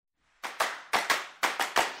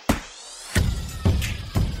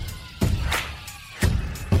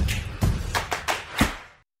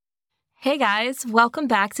Hey guys, welcome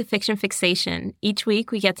back to Fiction Fixation. Each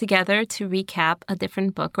week we get together to recap a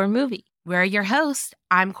different book or movie. We're your hosts.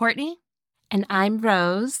 I'm Courtney. And I'm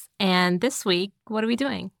Rose. And this week, what are we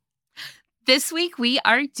doing? This week we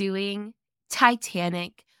are doing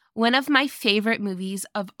Titanic, one of my favorite movies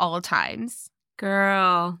of all times.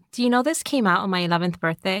 Girl, do you know this came out on my 11th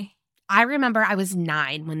birthday? I remember I was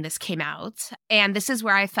 9 when this came out, and this is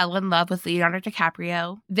where I fell in love with Leonardo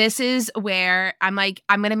DiCaprio. This is where I'm like,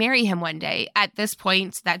 I'm going to marry him one day. At this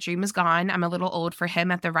point, that dream is gone. I'm a little old for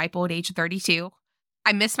him at the ripe old age of 32.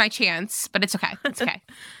 I missed my chance, but it's okay. It's okay.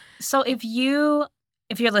 So if you're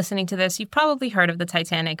listening to this, you've probably heard of the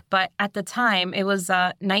Titanic, but at the time, it was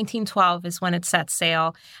 1912 is when it set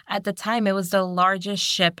sail. At the time, it was the largest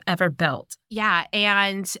ship ever built. Yeah,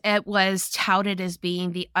 and it was touted as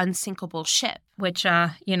being the unsinkable ship. Which,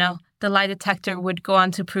 the lie detector would go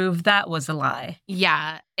on to prove that was a lie.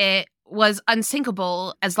 Yeah, it was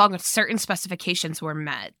unsinkable as long as certain specifications were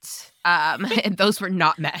met. And those were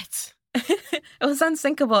not met. It was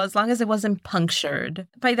unsinkable as long as it wasn't punctured.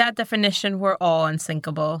 By that definition, we're all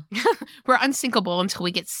unsinkable. We're unsinkable until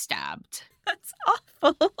we get stabbed. That's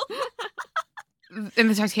awful. And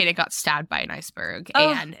the Titanic got stabbed by an iceberg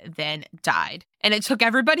and then died. And it took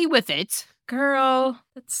everybody with it. Girl,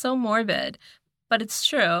 that's so morbid. But it's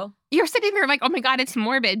true. You're sitting there like, oh my God, it's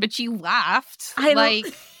morbid. But you laughed.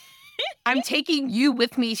 I'm taking you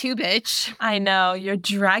with me too, bitch. I know. You're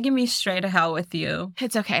dragging me straight to hell with you.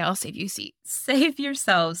 It's okay. I'll save you a seat. Save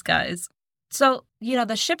yourselves, guys. So,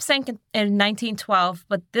 the ship sank in 1912,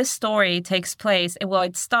 but this story takes place,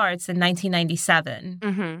 it starts in 1997.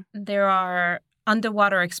 Mm-hmm. There are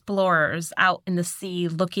underwater explorers out in the sea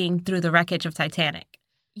looking through the wreckage of Titanic.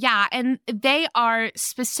 Yeah, and they are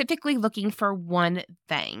specifically looking for one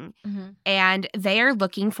thing. Mm-hmm. And they are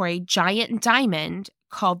looking for a giant diamond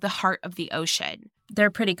called the Heart of the Ocean.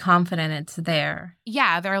 They're pretty confident it's there.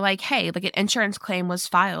 Yeah, they're like, hey, an insurance claim was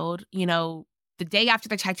filed, the day after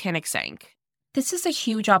the Titanic sank. This is a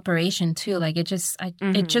huge operation, too. It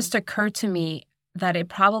just occurred to me that it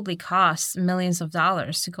probably costs millions of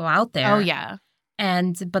dollars to go out there. Oh, yeah.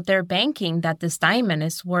 But they're banking that this diamond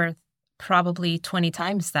is worth probably 20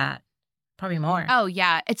 times that, probably more. Oh,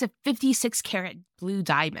 yeah. It's a 56-carat blue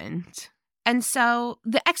diamond. And so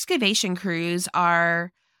the excavation crews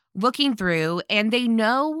are looking through and they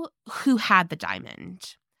know who had the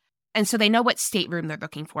diamond. And so they know what stateroom they're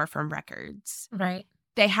looking for from records. Right.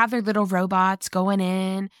 They have their little robots going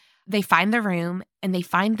in. They find the room and they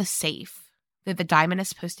find the safe that the diamond is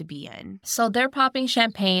supposed to be in. So they're popping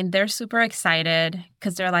champagne. They're super excited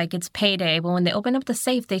because they're like, it's payday. But when they open up the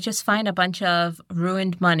safe, they just find a bunch of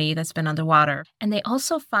ruined money that's been underwater. And they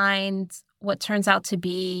also find what turns out to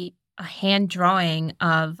be a hand drawing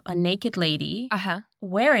of a naked lady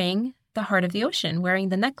wearing the Heart of the Ocean, wearing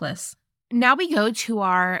the necklace. Now we go to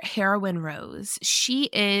our heroine, Rose. She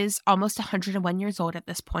is almost 101 years old at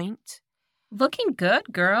this point. Looking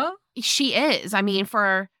good, girl. She is. I mean,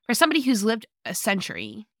 for somebody who's lived a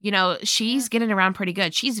century, she's getting around pretty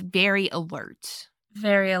good. She's very alert.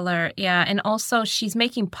 Very alert, yeah. And also, she's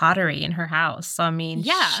making pottery in her house. So, I mean,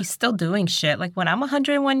 she's still doing shit. When I'm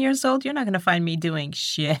 101 years old, you're not going to find me doing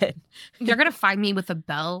shit. You're going to find me with a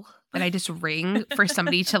bell that I just ring for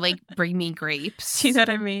somebody to, bring me grapes. Do you know what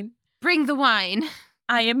I mean? Bring the wine.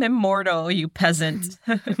 I am immortal, you peasant.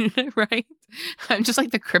 Right? I'm just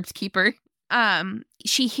like the crypt keeper.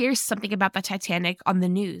 She hears something about the Titanic on the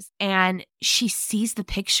news, and she sees the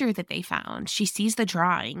picture that they found. She sees the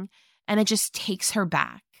drawing. And it just takes her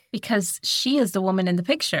back. Because she is the woman in the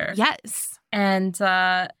picture. Yes. And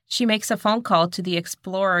she makes a phone call to the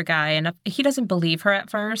explorer guy. And he doesn't believe her at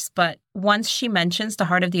first. But once she mentions the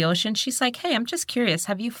Heart of the Ocean, she's like, hey, I'm just curious.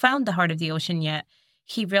 Have you found the Heart of the Ocean yet?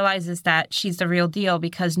 He realizes that she's the real deal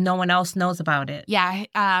because no one else knows about it. Yeah.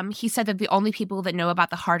 He said that the only people that know about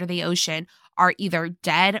the Heart of the Ocean are either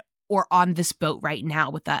dead or on this boat right now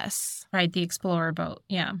with us. Right. The explorer boat.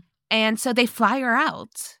 Yeah. And so they fly her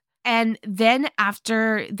out. And then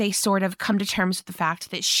after they sort of come to terms with the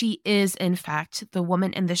fact that she is, in fact, the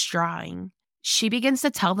woman in this drawing, she begins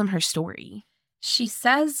to tell them her story. She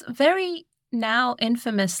says very now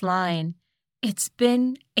infamous line, it's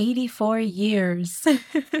been 84 years.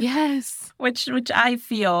 Yes. Which I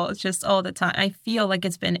feel just all the time. I feel like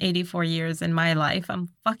it's been 84 years in my life. I'm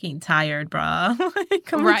fucking tired, bruh.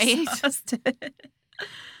 I'm exhausted.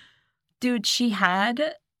 Dude, she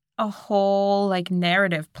had a whole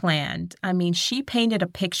narrative planned. I mean, she painted a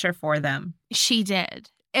picture for them. She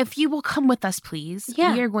did. If you will come with us, please.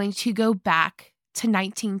 Yeah. We are going to go back to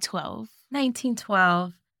 1912.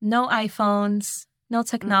 1912. No iPhones, no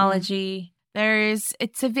technology.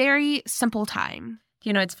 It's a very simple time.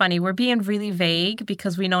 You know, it's funny. We're being really vague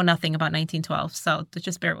because we know nothing about 1912. So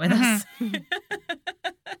just bear with us.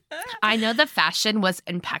 I know the fashion was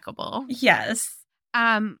impeccable. Yes.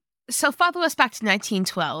 So follow us back to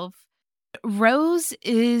 1912. Rose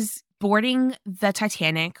is boarding the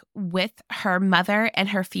Titanic with her mother and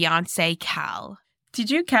her fiance, Cal. Did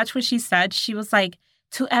you catch what she said? She was like,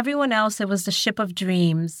 to everyone else, it was the ship of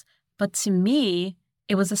dreams. But to me,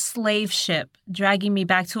 it was a slave ship dragging me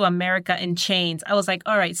back to America in chains. I was like,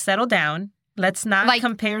 all right, settle down. Let's not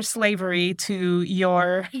compare slavery to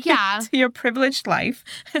your to your privileged life.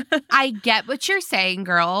 I get what you're saying,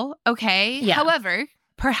 girl. Okay. Yeah. However,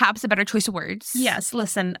 perhaps a better choice of words. Yes.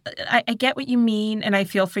 Listen, I get what you mean and I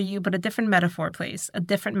feel for you, but a different metaphor, please. A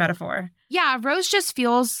different metaphor. Yeah. Rose just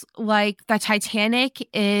feels like the Titanic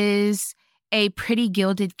is a pretty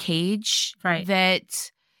gilded cage. Right.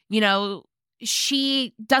 That,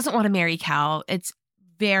 she doesn't want to marry Cal. It's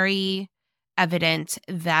very evident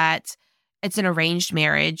that it's an arranged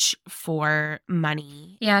marriage for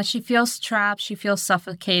money. Yeah, she feels trapped. She feels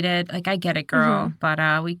suffocated. Like, I get it, girl. Mm-hmm.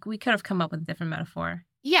 But we could have come up with a different metaphor.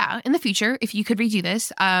 Yeah, in the future, if you could redo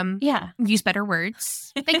this, use better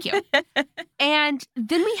words. Thank you. And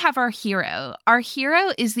then we have our hero. Our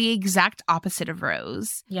hero is the exact opposite of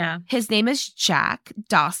Rose. Yeah. His name is Jack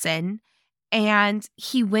Dawson, and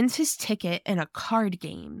he wins his ticket in a card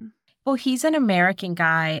game. Well, he's an American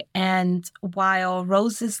guy, and while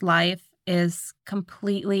Rose's life is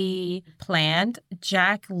completely planned,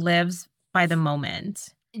 Jack lives by the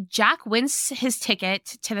moment. Jack wins his ticket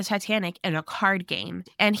to the Titanic in a card game,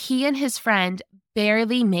 and he and his friend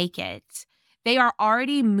barely make it. They are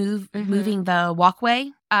already moving the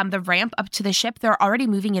walkway, the ramp up to the ship. They're already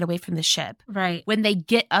moving it away from the ship. Right. When they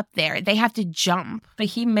get up there, they have to jump. But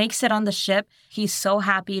he makes it on the ship. He's so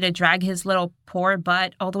happy to drag his little poor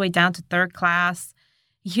butt all the way down to third class,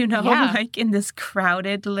 like in this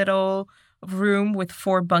crowded little room with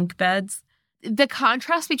 4 bunk beds. The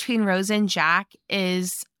contrast between Rose and Jack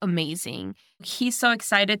is amazing. He's so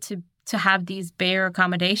excited to have these bare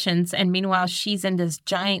accommodations. And meanwhile, she's in this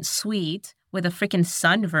giant suite with a freaking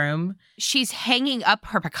sunroom. She's hanging up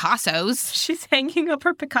her Picassos.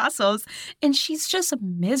 And she's just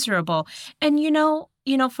miserable. And,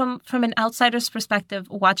 from an outsider's perspective,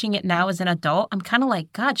 watching it now as an adult, I'm kind of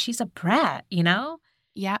like, God, she's a brat,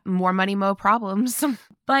 Yeah, more money, more problems.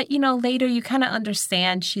 But, later you kind of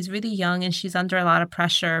understand she's really young and she's under a lot of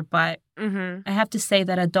pressure. But I have to say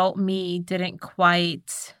that adult me didn't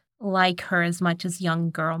quite like her as much as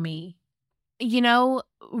young girl me.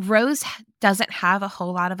 Rose doesn't have a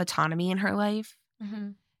whole lot of autonomy in her life.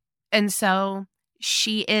 Mm-hmm. And so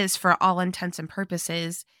she is, for all intents and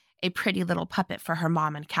purposes, a pretty little puppet for her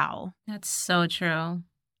mom and Cal. That's so true.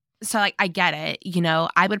 So, I get it.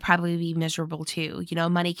 I would probably be miserable too.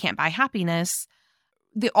 Money can't buy happiness.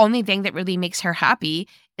 The only thing that really makes her happy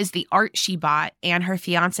is the art she bought, and her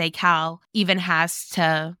fiance, Cal, even has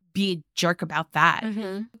to be a jerk about that.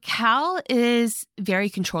 Mm-hmm. Cal is very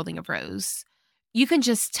controlling of Rose. You can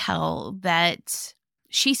just tell that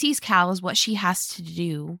she sees Cal as what she has to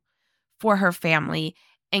do for her family,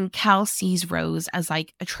 and Cal sees Rose as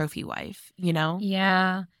like a trophy wife,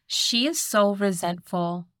 Yeah, she is so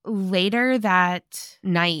resentful. Later that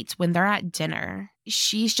night, when they're at dinner,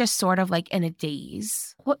 she's just sort of like in a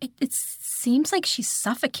daze. Well, it seems like she's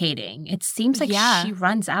suffocating. It seems like she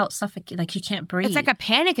runs out, like she can't breathe. It's like a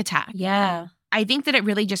panic attack. Yeah. I think that it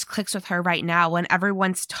really just clicks with her right now when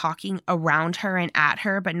everyone's talking around her and at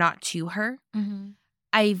her, but not to her. Mm-hmm.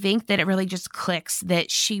 I think that it really just clicks that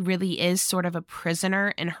she really is sort of a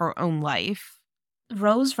prisoner in her own life.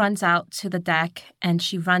 Rose runs out to the deck and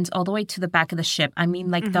she runs all the way to the back of the ship. I mean,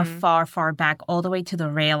 like the far, far back, all the way to the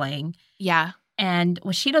railing. Yeah. And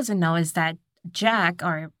what she doesn't know is that Jack,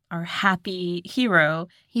 our happy hero,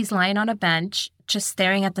 he's lying on a bench just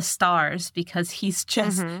staring at the stars because he's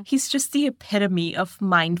just the epitome of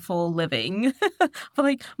mindful living,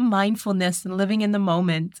 like mindfulness and living in the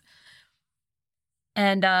moment.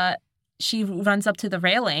 And she runs up to the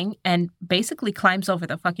railing and basically climbs over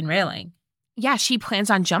the fucking railing. Yeah, she plans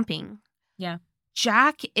on jumping. Yeah.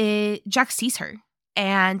 Jack sees her.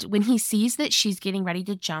 And when he sees that she's getting ready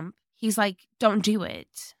to jump, he's like, don't do it.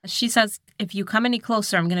 She says, if you come any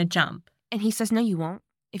closer, I'm going to jump. And he says, no, you won't.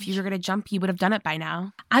 If you were going to jump, you would have done it by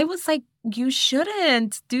now. I was like, you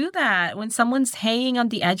shouldn't do that when someone's hanging on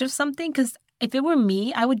the edge of something. Because if it were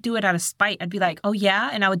me, I would do it out of spite. I'd be like, oh,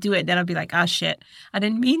 yeah. And I would do it. Then I'd be like, oh, shit. I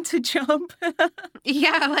didn't mean to jump.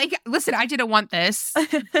 Yeah, like, listen, I didn't want this,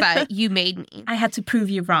 but you made me. I had to prove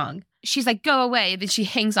you wrong. She's like, go away. Then she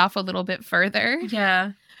hangs off a little bit further.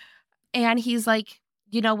 Yeah. And he's like,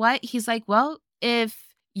 you know what? He's like, well, if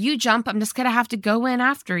You jump, I'm just going to have to go in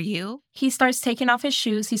after you. He starts taking off his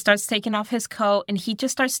shoes. He starts taking off his coat. And he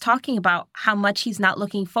just starts talking about how much he's not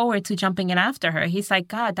looking forward to jumping in after her. He's like,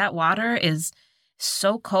 God, that water is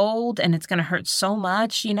so cold and it's going to hurt so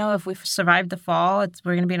much. You know, if we survive the fall,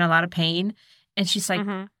 we're going to be in a lot of pain. And she's like,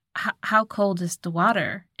 how cold is the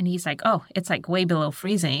water? And he's like, oh, it's like way below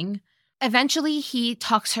freezing. Eventually, he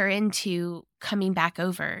talks her into coming back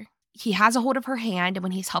over. He has a hold of her hand, and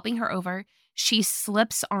when he's helping her over, she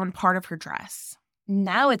slips on part of her dress.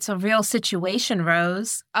 Now it's a real situation,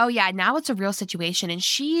 Rose. Oh, yeah. Now it's a real situation, and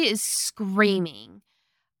she is screaming.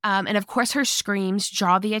 And of course, her screams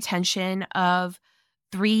draw the attention of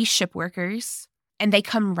 3 ship workers, and they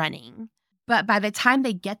come running. But by the time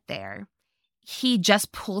they get there, he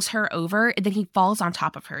just pulls her over, and then he falls on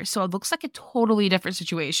top of her. So it looks like a totally different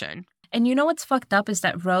situation. And you know what's fucked up is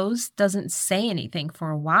that Rose doesn't say anything for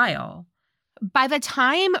a while. By the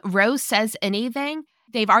time Rose says anything,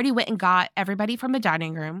 they've already went and got everybody from the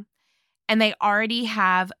dining room, and they already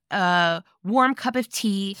have a warm cup of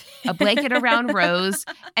tea, a blanket around Rose,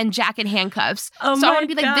 and Jack in handcuffs. Oh so I my want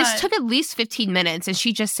to be like, God. this took at least 15 minutes, and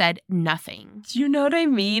she just said nothing. Do you know what I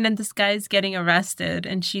mean? And this guy's getting arrested,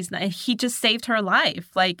 and she's not. He just saved her life.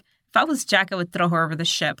 Like, if I was Jack, I would throw her over the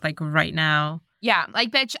ship, like right now. Yeah, like,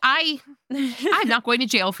 bitch, I'm not going to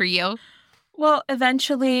jail for you. Well,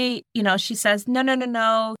 eventually, you know, she says,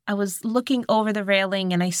 no. I was looking over the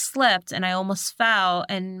railing and I slipped and I almost fell.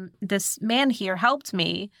 And this man here helped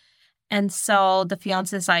me. And so the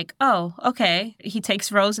fiance is like, oh, okay. He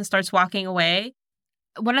takes Rose and starts walking away.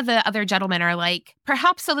 One of the other gentlemen are like,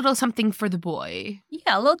 perhaps a little something for the boy.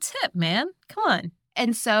 Yeah, a little tip, man. Come on.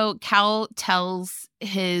 And so Cal tells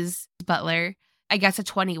his butler, I guess a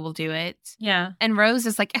 20 will do it. Yeah. And Rose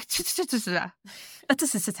is like, excuse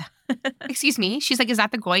me. She's like, is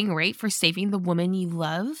that the going rate for saving the woman you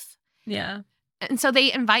love? Yeah. And so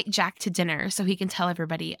they invite Jack to dinner so he can tell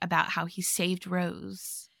everybody about how he saved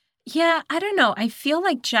Rose. Yeah, I don't know. I feel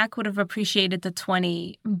like Jack would have appreciated the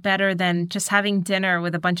 20 better than just having dinner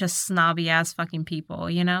with a bunch of snobby ass fucking people,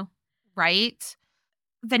 you know? Right?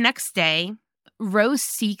 The next day, Rose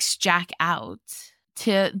seeks Jack out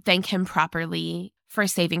to thank him properly for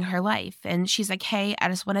saving her life. And she's like, hey, I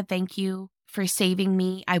just want to thank you for saving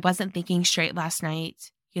me. I wasn't thinking straight last night.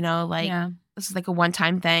 You know, like, This is like a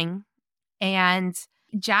one-time thing. And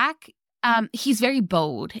Jack, he's very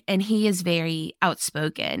bold and he is very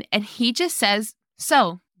outspoken. And he just says,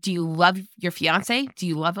 so, do you love your fiance? Do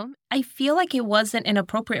you love him? I feel like it wasn't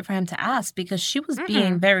inappropriate for him to ask because she was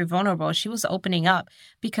being very vulnerable. She was opening up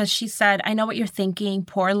because she said, I know what you're thinking.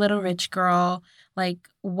 Poor little rich girl. Like,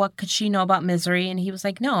 what could she know about misery? And he was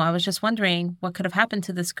like, no, I was just wondering what could have happened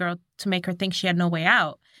to this girl to make her think she had no way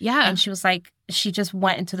out. Yeah. And she was like, she just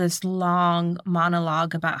went into this long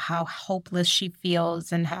monologue about how hopeless she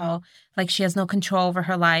feels and how, like, she has no control over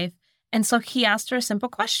her life. And so he asked her a simple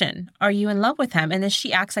question. Are you in love with him? And then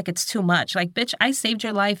she acts like it's too much. Like, bitch, I saved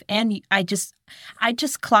your life and I just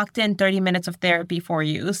clocked in 30 minutes of therapy for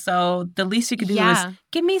you. So the least you could do is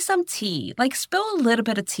give me some tea. Like, spill a little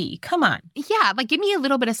bit of tea. Come on. Yeah, like, give me a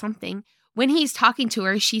little bit of something. When he's talking to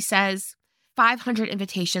her, she says, 500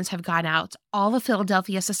 invitations have gone out. All of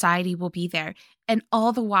Philadelphia society will be there. And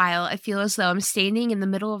all the while, I feel as though I'm standing in the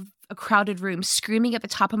middle of a crowded room, screaming at the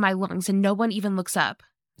top of my lungs, and no one even looks up.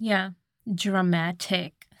 Yeah.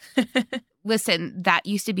 Dramatic. Listen, that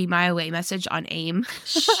used to be my away message on AIM.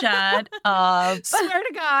 Shut up. Swear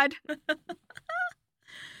to God.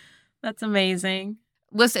 That's amazing.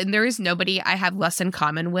 Listen, there is nobody I have less in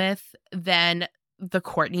common with than the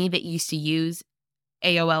Courtney that used to use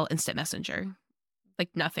AOL Instant Messenger. Like,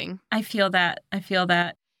 nothing. I feel that.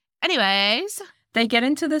 Anyways. They get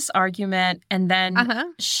into this argument and then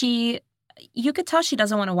you could tell she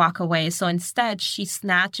doesn't want to walk away. So instead, she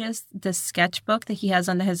snatches the sketchbook that he has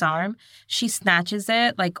under his arm. She snatches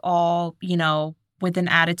it, like, all, you know, with an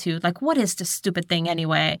attitude. Like, what is this stupid thing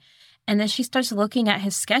anyway? And then she starts looking at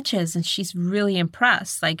his sketches and she's really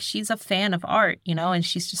impressed. Like, she's a fan of art, you know, and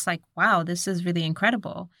she's just like, wow, this is really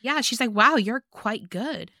incredible. Yeah, she's like, wow, you're quite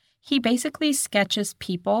good. He basically sketches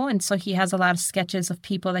people. And so he has a lot of sketches of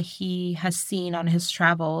people that he has seen on his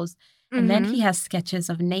travels. And then he has sketches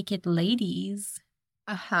of naked ladies.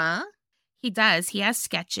 He does. He has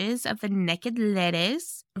sketches of the naked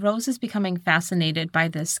ladies. Rose is becoming fascinated by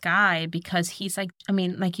this guy because he's like, I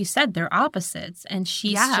mean, like you said, they're opposites. And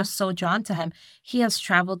she's just so drawn to him. He has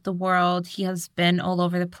traveled the world. He has been all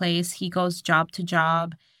over the place. He goes job to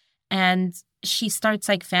job. And she starts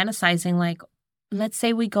like fantasizing, like, let's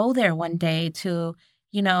say we go there one day to,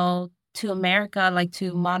 you know, to America, like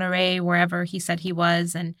to Monterey, wherever he said he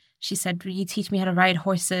was. And she said, will you teach me how to ride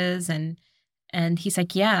horses? And And he's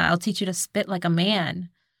like, yeah, I'll teach you to spit like a man.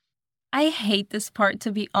 I hate this part,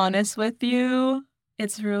 to be honest with you.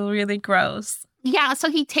 It's really, really gross. Yeah, so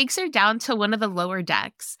he takes her down to one of the lower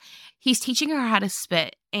decks. He's teaching her how to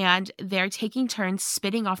spit, and they're taking turns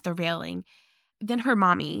spitting off the railing. Then her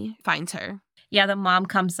mommy finds her. Yeah, the mom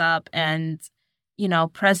comes up and,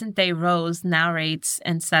 present day Rose narrates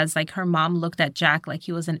and says, like, her mom looked at Jack like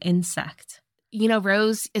he was an insect.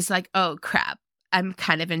 Rose is like, oh, crap. I'm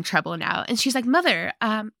kind of in trouble now. And she's like, Mother,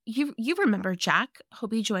 you remember Jack? He'll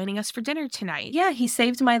be joining us for dinner tonight. Yeah, he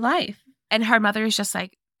saved my life. And her mother is just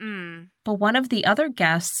like, But one of the other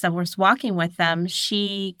guests that was walking with them,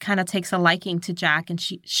 she kind of takes a liking to Jack, and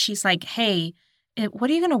she's like, hey, what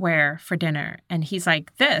are you going to wear for dinner? And he's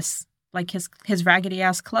like, this, like his raggedy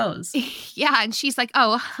ass clothes. Yeah, and she's like,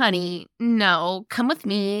 oh, honey, no, come with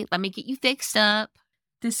me. Let me get you fixed up.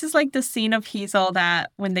 This is like the scene of He's All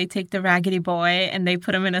That when they take the raggedy boy and they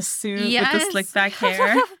put him in a suit with the slick back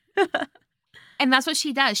hair. And that's what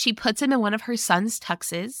she does. She puts him in one of her son's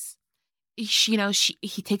tuxes. He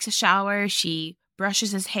takes a shower, she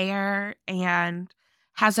brushes his hair and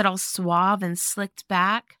has it all suave and slicked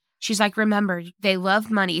back. She's like, remember, they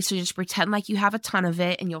love money, so just pretend like you have a ton of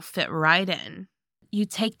it and you'll fit right in. You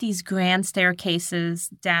take these grand staircases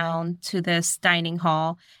down to this dining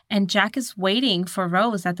hall, and Jack is waiting for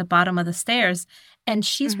Rose at the bottom of the stairs, and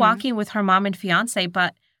she's walking with her mom and fiance,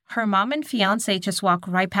 but her mom and fiance just walk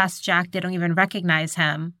right past Jack. They don't even recognize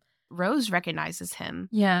him. Rose recognizes him.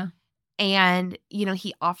 Yeah. And,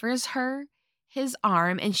 he offers her his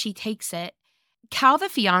arm and she takes it. Cal, the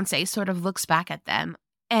fiance, sort of looks back at them.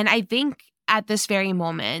 And I think at this very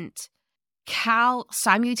moment, Cal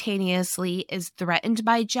simultaneously is threatened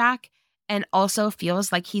by Jack and also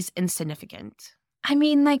feels like he's insignificant. I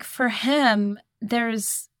mean, like, for him,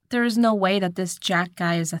 there's no way that this Jack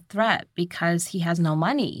guy is a threat because he has no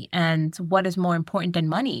money. And what is more important than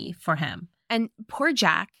money for him? And poor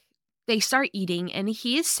Jack. They start eating, and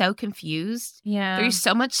he is so confused. Yeah. There's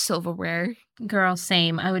so much silverware. Girl,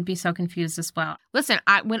 same. I would be so confused as well. Listen,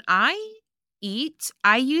 when I eat,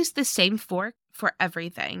 I use the same fork for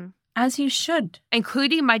everything. As you should.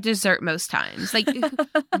 Including my dessert most times. Like,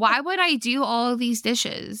 why would I do all of these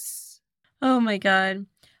dishes? Oh, my God.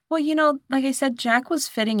 Well, like I said, Jack was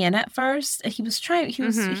fitting in at first. He was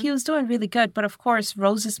doing really good. But, of course,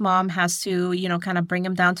 Rose's mom has to, kind of bring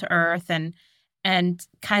him down to earth and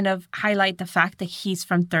kind of highlight the fact that he's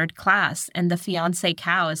from third class. And the fiance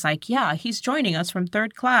Cal is like, yeah, he's joining us from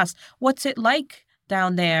third class. What's it like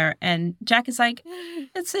down there? And Jack is like,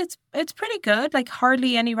 it's pretty good. Like,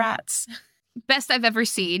 hardly any rats. Best I've ever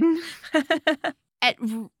seen.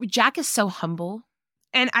 Jack is so humble.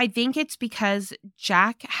 And I think it's because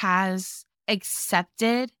Jack has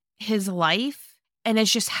accepted his life and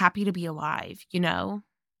is just happy to be alive,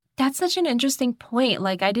 That's such an interesting point.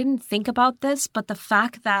 Like, I didn't think about this, but the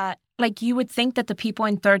fact that, like, you would think that the people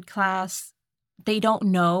in third class, they don't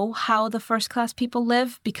know how the first class people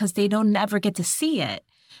live because they don't ever get to see it.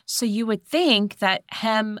 So you would think that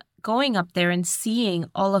him going up there and seeing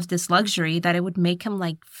all of this luxury, that it would make him,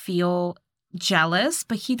 like, feel jealous,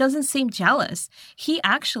 but he doesn't seem jealous. He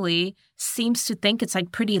actually seems to think it's,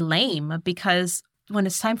 like, pretty lame because when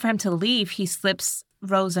it's time for him to leave, he slips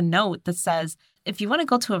Rose a note that says, if you want to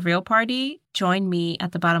go to a real party, join me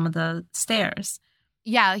at the bottom of the stairs.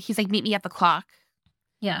 Yeah, he's like, meet me at the clock.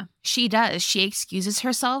 Yeah. She does. She excuses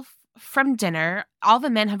herself from dinner. All the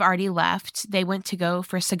men have already left. They went to go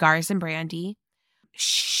for cigars and brandy.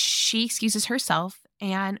 She excuses herself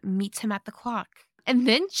and meets him at the clock. And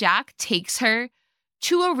then Jack takes her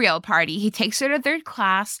to a real party. He takes her to third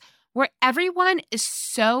class where everyone is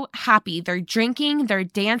so happy. They're drinking, they're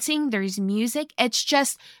dancing, there's music. It's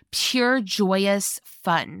just pure, joyous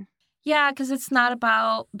fun. Yeah, because it's not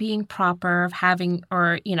about being proper, having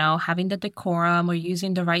the decorum or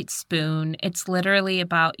using the right spoon. It's literally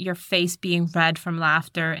about your face being red from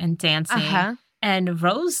laughter and dancing. And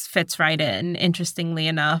Rose fits right in, interestingly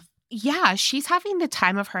enough. Yeah, she's having the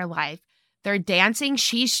time of her life. They're dancing.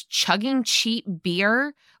 She's chugging cheap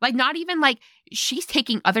beer. Like, not even like she's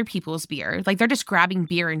taking other people's beer. Like, they're just grabbing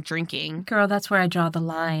beer and drinking. Girl, that's where I draw the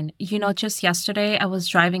line. Just yesterday, I was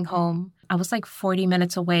driving home. I was like 40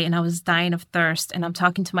 minutes away and I was dying of thirst. And I'm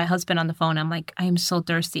talking to my husband on the phone. I'm like, I am so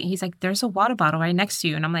thirsty. And he's like, there's a water bottle right next to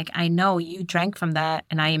you. And I'm like, I know you drank from that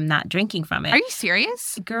and I am not drinking from it. Are you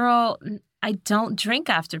serious? Girl, I don't drink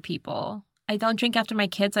after people. I don't drink after my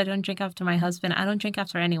kids. I don't drink after my husband. I don't drink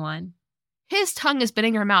after anyone. His tongue has been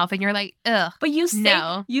in your mouth and you're like, ugh. But you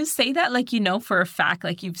say that like for a fact,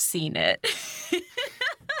 like you've seen it.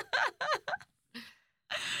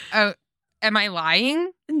 Oh, Am I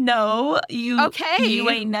lying? No, Okay. you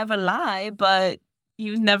ain't never lie, but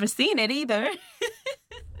you've never seen it either.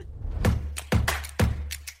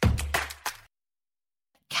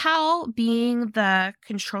 Cal, being the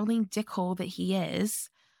controlling dickhole that he is,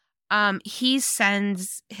 he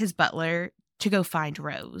sends his butler to go find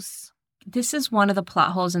Rose. This is one of the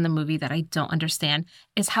plot holes in the movie that I don't understand,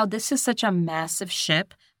 is how this is such a massive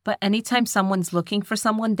ship, but anytime someone's looking for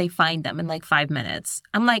someone, they find them in like 5 minutes.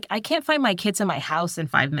 I'm like, I can't find my kids in my house in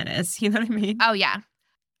 5 minutes. You know what I mean? Oh, yeah.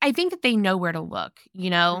 I think that they know where to look, you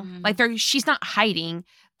know? Mhm. Like, she's not hiding.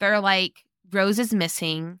 They're like, Rose is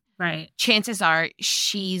missing. Right. Chances are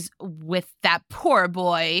she's with that poor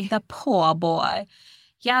boy. The poor boy.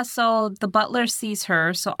 Yeah, so the butler sees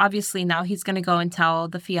her. So obviously now he's going to go and tell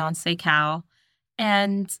the fiancé, Cal.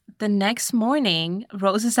 And the next morning,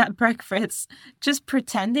 Rose is at breakfast just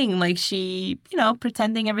pretending like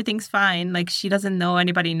pretending everything's fine, like she doesn't know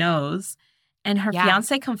anybody knows. And her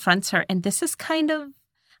fiancé confronts her. And this is kind of,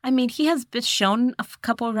 I mean, he has been shown a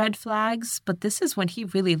couple red flags, but this is when he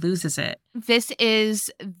really loses it. This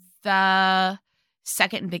is the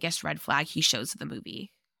second biggest red flag he shows in the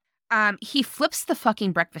movie. He flips the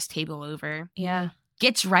fucking breakfast table over. Yeah.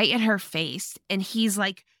 Gets right in her face. And he's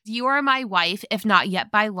like, you are my wife, if not yet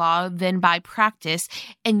by law, then by practice,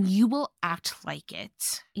 and you will act like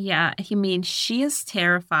it. Yeah. I mean, she is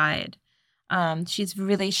terrified. She's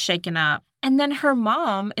really shaken up. And then her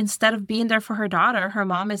mom, instead of being there for her daughter, her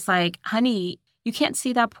mom is like, honey, you can't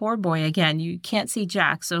see that poor boy again. You can't see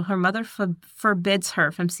Jack. So her mother forbids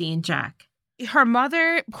her from seeing Jack. Her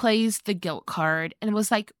mother plays the guilt card and was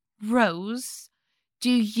like, Rose,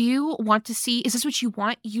 do you want to see? Is this what you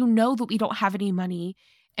want? You know that we don't have any money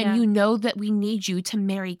and you know that we need you to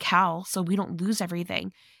marry Cal so we don't lose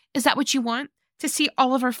everything. Is that what you want? To see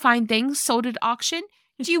all of our fine things sold at auction?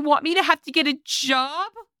 Do you want me to have to get a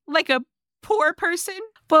job like a poor person?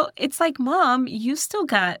 Well, it's like, Mom, you still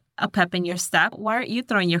got a pep in your step. Why aren't you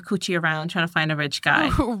throwing your coochie around trying to find a rich guy?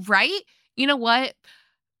 Right? You know what?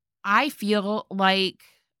 I feel like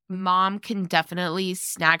Mom can definitely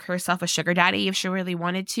snag herself a sugar daddy if she really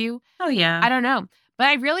wanted to. Oh, yeah. I don't know. But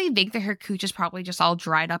I really think that her cooch is probably just all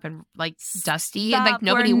dried up and like dusty. And like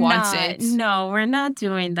nobody wants it. No, we're not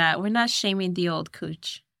doing that. We're not shaming the old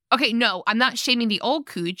cooch. Okay, no, I'm not shaming the old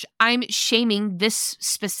cooch. I'm shaming this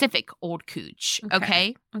specific old cooch,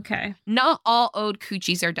 okay? Okay. Not all old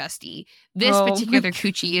coochies are dusty. This particular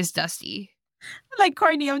coochie is dusty. Like,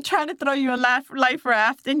 Courtney, I'm trying to throw you a life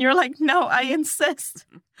raft, and you're like, no, I insist.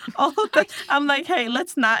 I'm like, hey,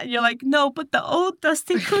 let's not. You're like, no, but the old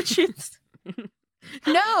dusty coochies.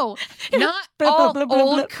 No, not all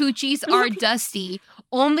old coochies are dusty.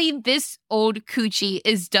 Only this old coochie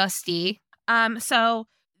is dusty. So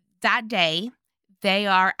that day, they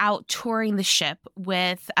are out touring the ship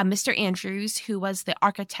with Mr. Andrews, who was the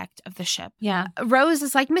architect of the ship. Yeah. Rose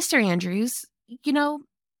is like, Mr. Andrews, you know,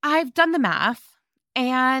 I've done the math,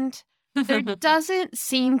 and there doesn't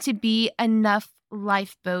seem to be enough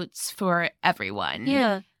lifeboats for everyone.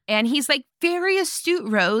 Yeah. And he's like, very astute,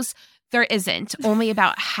 Rose. There isn't, only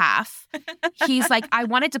about half. He's like, I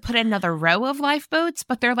wanted to put another row of lifeboats,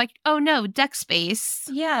 but they're like, oh no, deck space.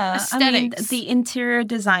 Yeah. Aesthetics. I mean, the interior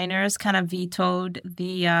designers kind of vetoed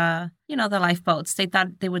the lifeboats. They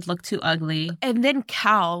thought they would look too ugly. And then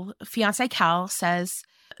Cal, fiancé Cal, says,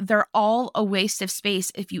 they're all a waste of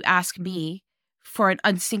space, if you ask me, for an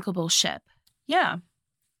unsinkable ship. Yeah.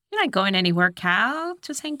 You're not going anywhere, Cal.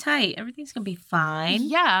 Just hang tight. Everything's going to be fine.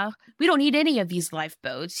 Yeah. We don't need any of these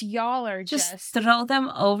lifeboats. Y'all are just throw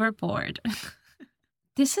them overboard.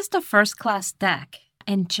 This is the first class deck.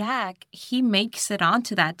 And Jack, he makes it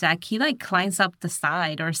onto that deck. He like climbs up the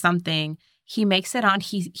side or something. He makes it on.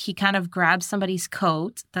 He kind of grabs somebody's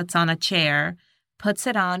coat that's on a chair, puts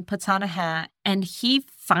it on, puts on a hat, and he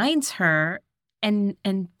finds her and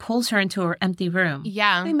pulls her into her empty room.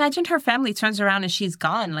 Yeah. I imagine her family turns around and she's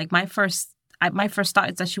gone. Like my first thought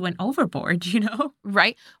is that she went overboard, you know?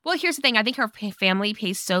 Right. Well, here's the thing. I think her family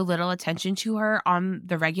pays so little attention to her on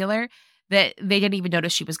the regular that they didn't even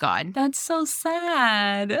notice she was gone. That's so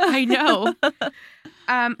sad. I know.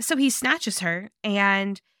 So he snatches her,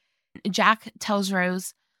 and Jack tells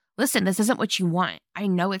Rose, listen, this isn't what you want. I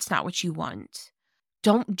know it's not what you want.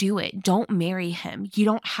 Don't do it. Don't marry him. You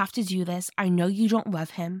don't have to do this. I know you don't love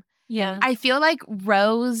him. Yeah. I feel like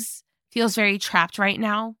Rose feels very trapped right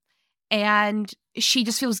now. And she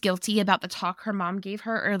just feels guilty about the talk her mom gave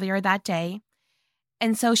her earlier that day.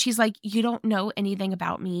 And so she's like, you don't know anything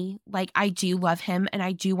about me. Like, I do love him and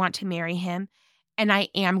I do want to marry him. And I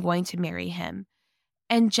am going to marry him.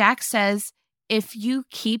 And Jack says, if you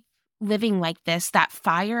keep living like this, that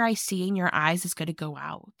fire I see in your eyes is going to go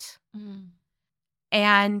out. Mm.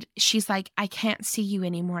 And she's like, I can't see you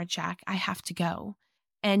anymore, Jack. I have to go.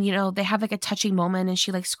 And, they have like a touching moment and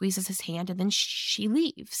she like squeezes his hand and then she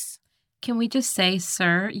leaves. Can we just say,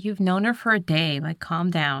 sir, you've known her for a day. Like,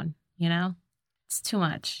 calm down, It's too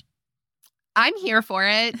much. I'm here for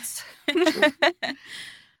it.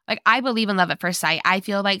 Like, I believe in love at first sight. I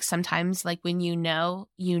feel like sometimes, like, when you know,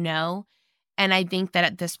 you know. And I think that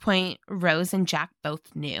at this point, Rose and Jack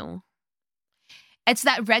both knew. It's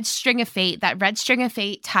that red string of fate. That red string of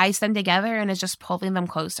fate ties them together and is just pulling them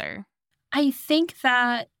closer. I think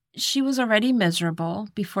that she was already miserable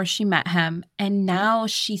before she met him. And now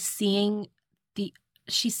she's seeing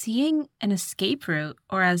an escape route,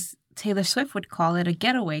 or as Taylor Swift would call it, a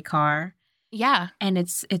getaway car. Yeah. And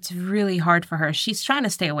it's really hard for her. She's trying to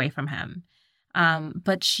stay away from him.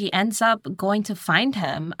 But she ends up going to find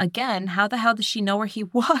him again. How the hell does she know where he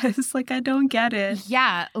was? Like, I don't get it.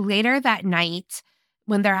 Yeah. Later that night,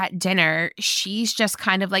 when they're at dinner, she's just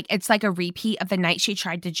kind of like, it's like a repeat of the night she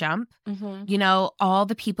tried to jump. Mm-hmm. All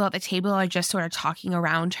the people at the table are just sort of talking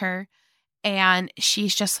around her. And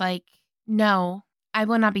she's just like, no, I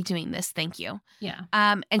will not be doing this. Thank you. Yeah.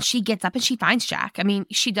 And she gets up and she finds Jack. I mean,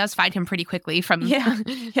 she does find him pretty quickly from. Yeah.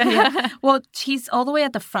 Well, he's all the way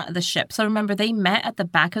at the front of the ship. So remember, they met at the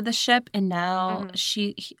back of the ship, and now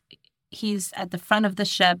he's at the front of the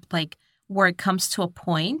ship, like where it comes to a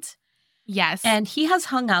point. Yes. And he has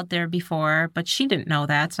hung out there before, but she didn't know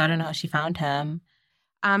that. So I don't know how she found him.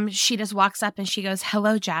 She just walks up and she goes,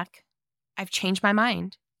 "Hello, Jack. I've changed my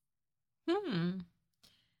mind."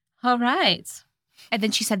 All right. And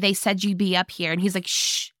then she said, "They said you'd be up here." And he's like,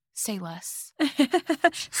 "Shh, say less."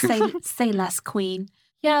 say less, queen.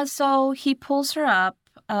 Yeah, so he pulls her up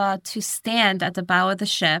to stand at the bow of the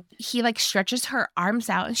ship. He like stretches her arms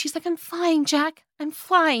out and she's like, "I'm flying, Jack. I'm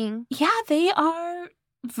flying." Yeah, they are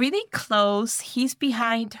really close. He's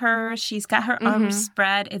behind her. She's got her arms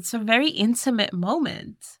spread. It's a very intimate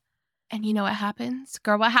moment. And you know what happens?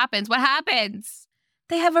 Girl, what happens? What happens?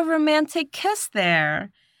 They have a romantic kiss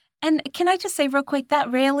there. And can I just say real quick,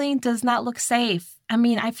 that railing does not look safe. I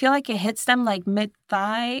mean, I feel like it hits them like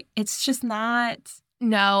mid-thigh. It's just not.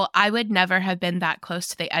 No, I would never have been that close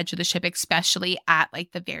to the edge of the ship, especially at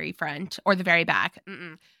like the very front or the very back.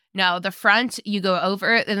 No, the front, you go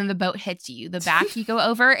over it and then the boat hits you. The back, you go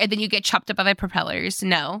over and then you get chopped up by the propellers.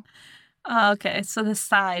 No. Okay, so the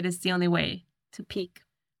side is the only way to peek.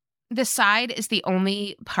 The side is the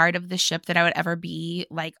only part of the ship that I would ever be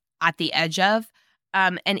like at the edge of.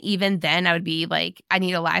 And even then I would be like, I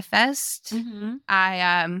need a life vest.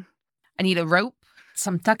 I need a rope.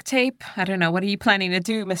 Some duct tape. I don't know. What are you planning to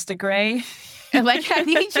do, Mr. Gray? Like, I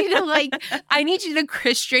need you to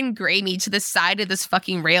Christian Grey me to the side of this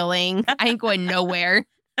fucking railing. I ain't going nowhere.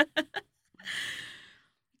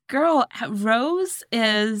 Girl, Rose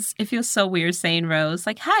is, it feels so weird saying Rose.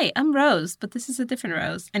 Like, hi, I'm Rose, but this is a different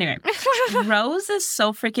Rose. Anyway, Rose is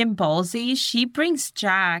so freaking ballsy. She brings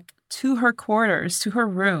Jack to her quarters, to her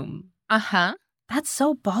room. That's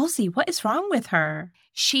so ballsy. What is wrong with her?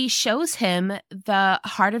 She shows him the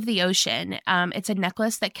heart of the ocean. It's a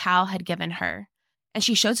necklace that Cal had given her. And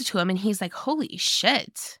she shows it to him and he's like, holy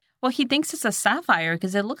shit. Well, he thinks it's a sapphire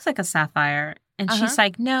because it looks like a sapphire. And she's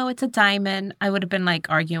like, no, it's a diamond. I would have been like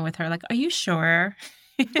arguing with her. Like, are you sure?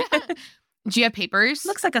 Do you have papers?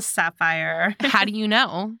 Looks like a sapphire. How do you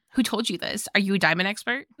know? Who told you this? Are you a diamond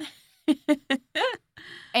expert?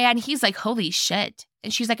 And he's like, holy shit.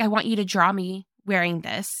 And she's like, I want you to draw me wearing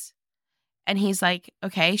this. And he's like,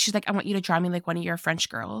 okay. She's like, I want you to draw me like one of your French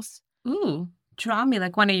girls. Ooh, draw me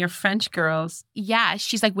like one of your French girls. Yeah.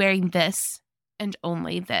 She's like wearing this and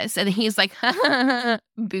only this. And he's like,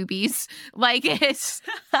 boobies. Like it's.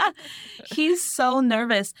 He's so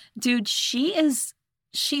nervous. Dude, she's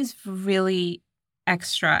really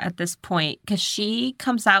extra at this point because she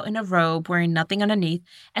comes out in a robe wearing nothing underneath.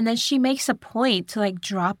 And then she makes a point to like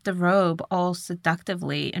drop the robe all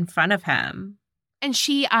seductively in front of him. And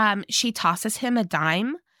she tosses him a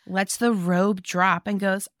dime, lets the robe drop, and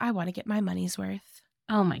goes, I want to get my money's worth.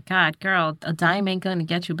 Oh my God, girl, a dime ain't going to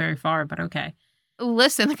get you very far, but okay.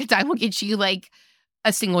 Listen, like a dime will get you like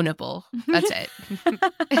a single nipple. That's it.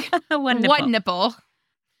 One nipple. One nipple.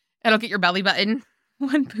 It'll get your belly button.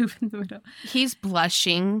 One boob in the middle. He's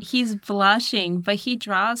blushing. He's blushing, but he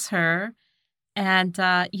draws her. And,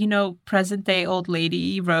 present day old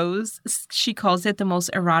lady, Rose, she calls it the most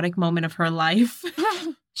erotic moment of her life.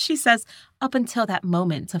 She says, up until that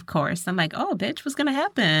moment, of course. I'm like, oh, bitch, what's going to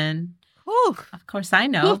happen? Ooh. Of course I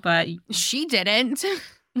know, but. She didn't.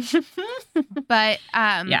 But,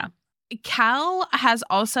 yeah. Cal has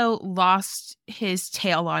also lost his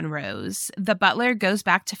tail on Rose. The butler goes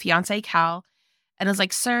back to fiance Cal and is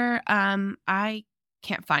like, "Sir, I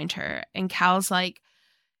can't find her." And Cal's like,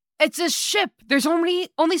 "It's a ship. There's only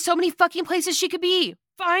so many fucking places she could be.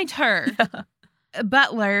 Find her."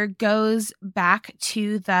 Butler goes back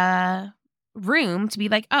to the room to be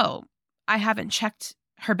like, "Oh, I haven't checked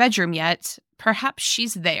her bedroom yet. Perhaps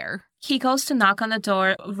she's there." He goes to knock on the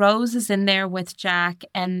door. Rose is in there with Jack.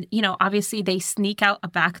 And, obviously they sneak out a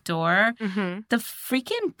back door. Mm-hmm. The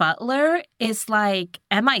freaking butler is like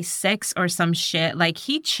MI6 or some shit. Like,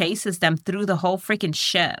 he chases them through the whole freaking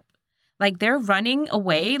ship. Like, they're running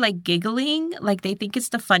away, like, giggling. Like, they think it's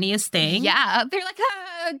the funniest thing. Yeah. They're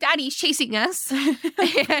like, Daddy's chasing us.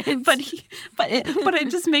 But it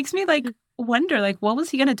just makes me, like, wonder, like, what was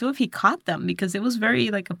he going to do if he caught them? Because it was very,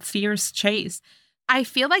 like, a fierce chase. I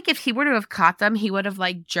feel like if he were to have caught them, he would have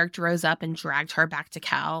like jerked Rose up and dragged her back to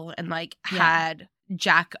Cal and like had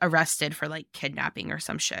Jack arrested for like kidnapping or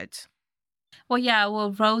some shit.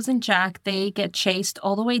 Well, Rose and Jack, they get chased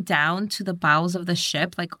all the way down to the bowels of the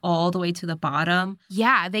ship, like all the way to the bottom.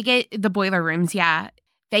 Yeah, they get the boiler rooms. Yeah.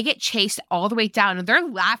 They get chased all the way down and they're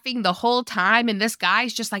laughing the whole time. And this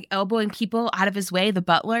guy's just like elbowing people out of his way, the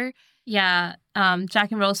butler. Yeah,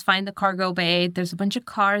 Jack and Rose find the cargo bay. There's a bunch of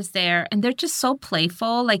cars there, and they're just so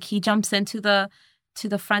playful. Like, he jumps into the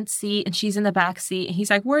front seat, and she's in the back seat, and he's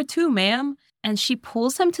like, "Where to, ma'am?" And she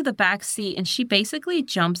pulls him to the back seat, and she basically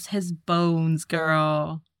jumps his bones,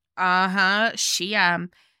 girl. She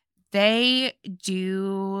they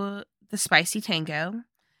do the spicy tango.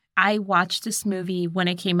 I watched this movie when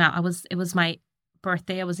it came out. It was my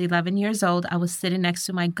birthday. I was 11 years old. I was sitting next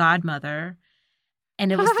to my godmother.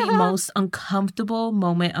 And it was the most uncomfortable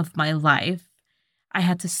moment of my life. I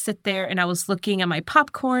had to sit there and I was looking at my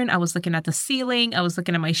popcorn. I was looking at the ceiling. I was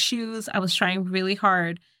looking at my shoes. I was trying really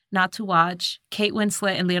hard not to watch Kate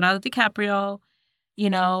Winslet and Leonardo DiCaprio,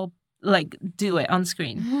 like do it on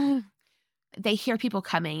screen. They hear people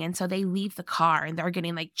coming. And so they leave the car and they're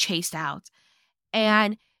getting like chased out.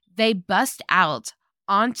 And they bust out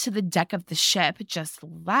onto the deck of the ship, just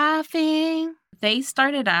laughing. They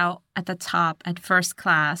started out at the top at first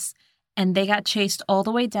class, and they got chased all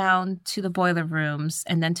the way down to the boiler rooms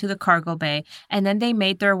and then to the cargo bay, and then they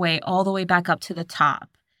made their way all the way back up to the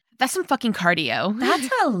top. That's some fucking cardio. That's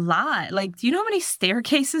a lot. Like, do you know how many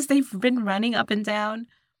staircases they've been running up and down?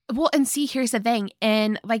 Well, and see, here's the thing.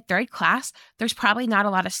 In like third class, there's probably not a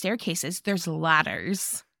lot of staircases. There's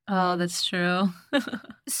ladders. Oh, that's true.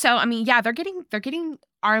 So, I mean, yeah, they're getting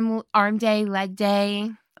arm day, leg day.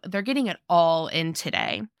 They're getting it all in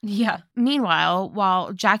today. Yeah. Meanwhile,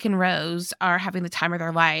 while Jack and Rose are having the time of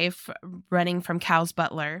their life running from Cal's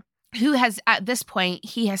butler, who has, at this point,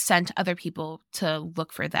 he has sent other people to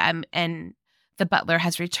look for them. And the butler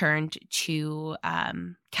has returned to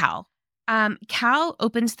Cal. Cal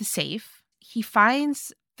opens the safe. He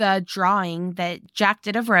finds the drawing that Jack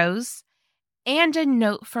did of Rose and a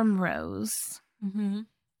note from Rose. Mm-hmm.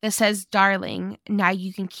 That says, "Darling, now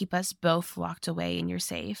you can keep us both locked away in your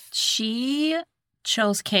safe." She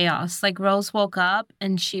chose chaos. Like, Rose woke up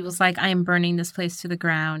and she was like, "I am burning this place to the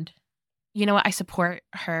ground." You know what? I support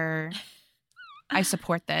her. I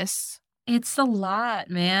support this. It's a lot,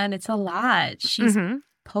 man. It's a lot. She's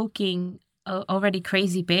poking a already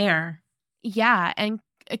crazy bear. Yeah. And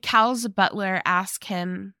Cal's butler asked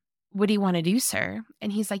him, "What do you want to do, sir?"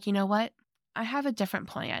 And he's like, "You know what? I have a different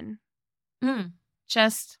plan.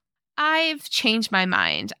 I've changed my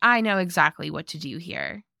mind. I know exactly what to do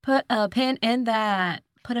here." Put a pin in that.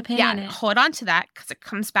 Put a pin in it. Hold on to that because it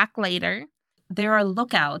comes back later. There are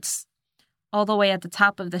lookouts all the way at the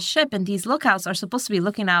top of the ship, and these lookouts are supposed to be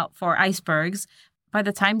looking out for icebergs. By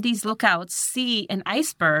the time these lookouts see an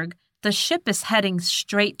iceberg, the ship is heading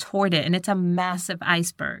straight toward it, and it's a massive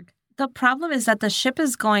iceberg. The problem is that the ship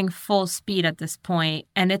is going full speed at this point,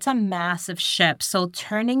 and it's a massive ship. So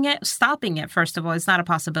stopping it, first of all, is not a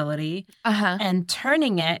possibility. And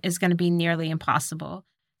turning it is going to be nearly impossible.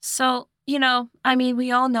 So,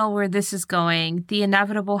 we all know where this is going. The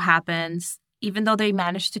inevitable happens. Even though they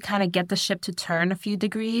managed to kind of get the ship to turn a few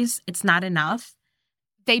degrees, it's not enough.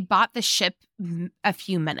 They bought the ship a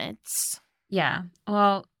few minutes. Yeah.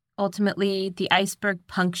 Well, ultimately, the iceberg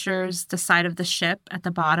punctures the side of the ship at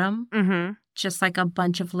the bottom, just like a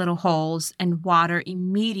bunch of little holes, and water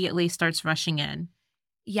immediately starts rushing in.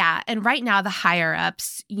 Yeah. And right now, the higher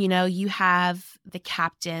ups, you have the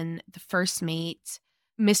captain, the first mate,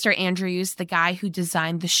 Mr. Andrews, the guy who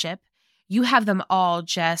designed the ship. You have them all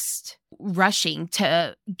just rushing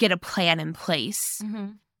to get a plan in place.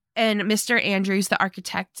 And Mr. Andrews, the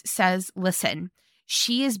architect, says, "Listen,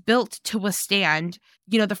 she is built to withstand,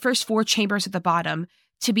 the first 4 chambers at the bottom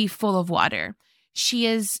to be full of water. She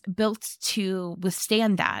is built to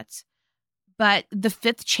withstand that. But the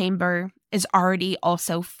 5th chamber is already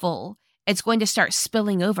also full. It's going to start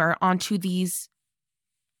spilling over onto these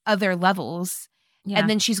other levels. Yeah. And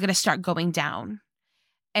then she's going to start going down.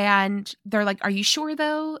 And they're like, are you sure,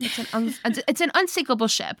 though? It's an unsinkable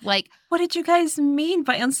ship. Like, what did you guys mean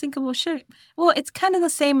by unsinkable ship? Well, it's kind of the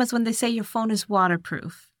same as when they say your phone is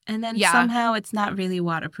waterproof. And then somehow it's not really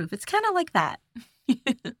waterproof. It's kind of like that.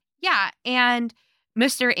 Yeah. And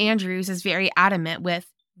Mr. Andrews is very adamant with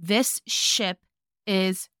this ship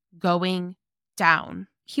is going down.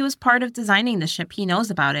 He was part of designing the ship. He knows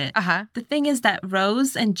about it. Uh-huh. The thing is that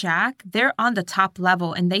Rose and Jack, they're on the top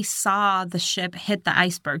level and they saw the ship hit the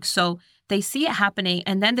iceberg. So they see it happening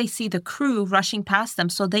and then they see the crew rushing past them.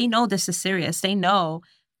 So they know this is serious. They know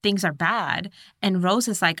things are bad. And Rose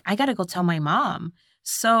is like, I got to go tell my mom.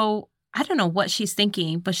 So I don't know what she's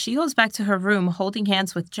thinking, but she goes back to her room holding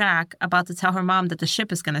hands with Jack, about to tell her mom that the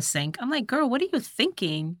ship is going to sink. I'm like, girl, what are you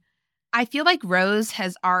thinking? I feel like Rose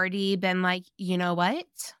has already been like, you know what?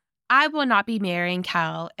 I will not be marrying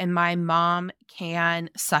Cal and my mom can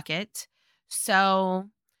suck it. So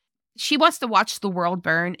she wants to watch the world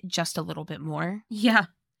burn just a little bit more. Yeah.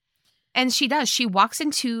 And she does. She walks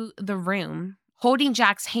into the room holding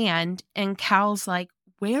Jack's hand and Cal's like,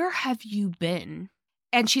 where have you been?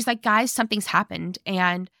 And she's like, guys, something's happened.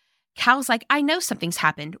 And Cal's like, I know something's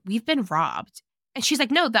happened. We've been robbed. And she's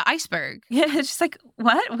like, no, the iceberg. Yeah, she's like,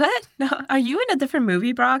 what? What? No, are you in a different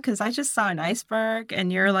movie, bro? Because I just saw an iceberg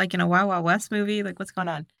and you're like in a Wild Wild West movie. Like, what's going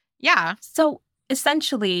on? Yeah. So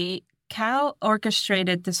essentially, Cal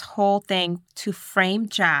orchestrated this whole thing to frame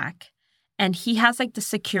Jack. And he has like the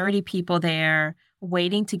security people there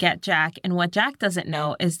waiting to get Jack. And what Jack doesn't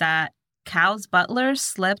know is that Cal's butler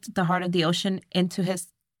slipped the Heart of the Ocean into his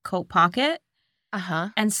coat pocket. Uh-huh.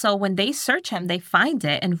 And so when they search him, they find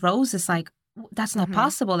it. And Rose is like, that's not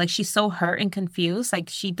possible. Like, she's so hurt and confused. Like,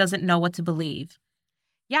 she doesn't know what to believe.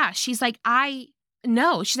 Yeah. She's like, I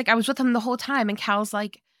know. She's like, I was with him the whole time. And Cal's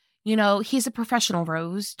like, he's a professional,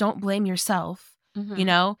 Rose. Don't blame yourself.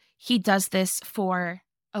 Mm-hmm. He does this for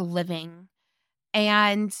a living.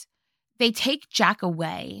 And they take Jack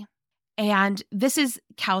away. And this is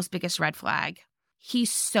Cal's biggest red flag.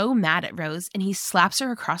 He's so mad at Rose and he slaps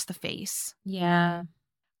her across the face. Yeah.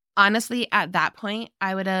 Honestly, at that point,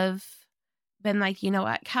 I would have been like, you know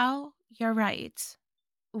what, Cal, you're right.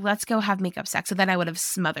 Let's go have makeup sex. So then I would have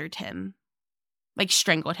smothered him, like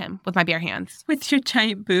strangled him with my bare hands. With your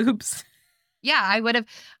giant boobs. Yeah, I would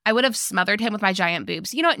have smothered him with my giant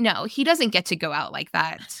boobs. You know what? No, he doesn't get to go out like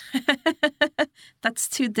that. That's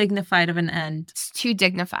too dignified of an end. It's too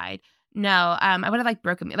dignified. No, I would have like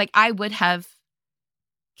broken me. Like I would have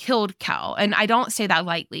killed Cal. And I don't say that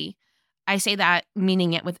lightly. I say that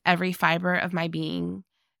meaning it with every fiber of my being,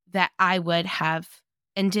 that I would have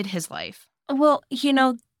ended his life. Well,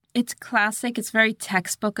 it's classic. It's very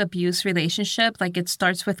textbook abuse relationship. Like it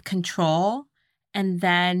starts with control and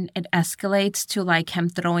then it escalates to like him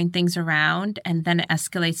throwing things around and then it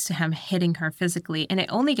escalates to him hitting her physically. And it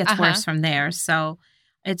only gets worse from there. So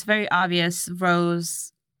it's very obvious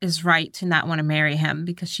Rose is right to not want to marry him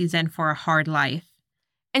because she's in for a hard life.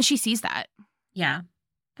 And she sees that. Yeah.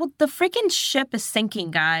 Well, the freaking ship is sinking,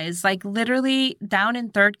 guys. Like literally down in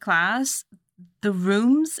 3rd class, the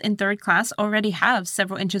rooms in 3rd class already have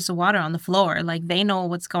several inches of water on the floor. Like they know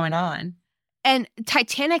what's going on. And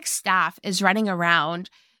Titanic staff is running around,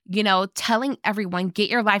 telling everyone, get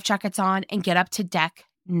your life jackets on and get up to deck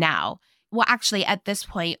now. Well, actually, at this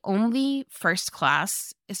point, only 1st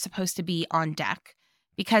class is supposed to be on deck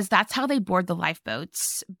because that's how they board the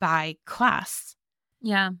lifeboats, by class.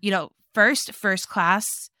 Yeah. First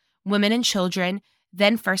class, women and children,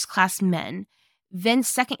 then 1st class men, then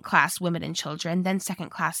 2nd class women and children, then 2nd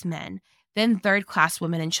class men, then 3rd class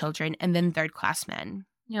women and children, and then 3rd class men.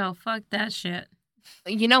 Yo, fuck that shit.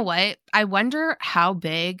 You know what? I wonder how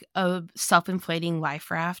big a self-inflating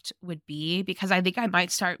life raft would be, because I think I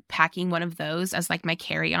might start packing one of those as like my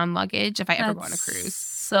carry-on luggage if I ever go on a cruise.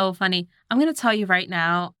 So funny. I'm going to tell you right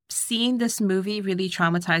now, seeing this movie really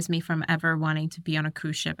traumatized me from ever wanting to be on a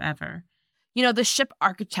cruise ship ever. The ship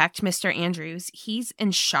architect, Mr. Andrews, he's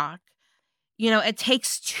in shock. It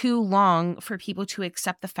takes too long for people to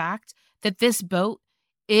accept the fact that this boat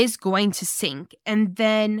is going to sink. And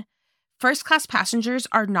then 1st class passengers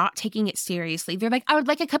are not taking it seriously. They're like, I would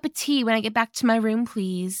like a cup of tea when I get back to my room,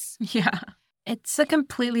 please. Yeah. It's a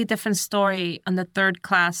completely different story on the 3rd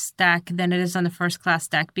class deck than it is on the 1st class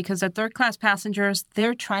deck, because the 3rd class passengers,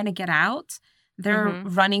 they're trying to get out. They're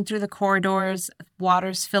running through the corridors,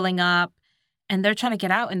 water's filling up. and they're trying to get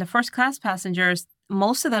out. And the first class passengers,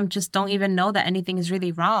 most of them just don't even know that anything is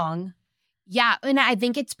really wrong. Yeah, and I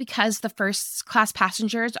think it's because the first class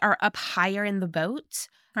passengers are up higher in the boat.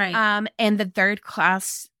 Right. And the third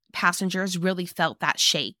class passengers really felt that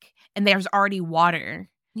shake. And there's already water.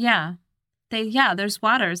 Yeah. There's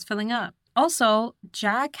water. It's filling up. Also,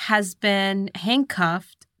 Jack has been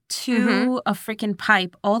handcuffed to a freaking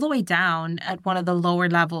pipe all the way down at one of the lower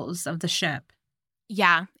levels of the ship.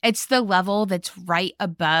 Yeah, it's the level that's right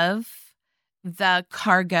above the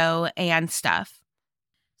cargo and stuff.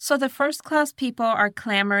 So the first class people are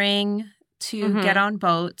clamoring to get on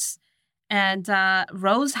boats, and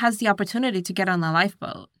Rose has the opportunity to get on the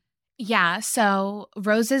lifeboat. Yeah, so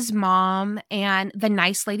Rose's mom and the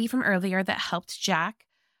nice lady from earlier that helped Jack,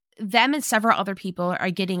 them and several other people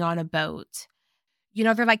are getting on a boat. You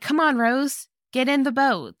know, they're like, come on, Rose, get in the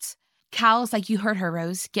boat. Cal's like, you heard her,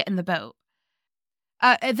 Rose, get in the boat.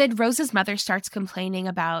 And then Rose's mother starts complaining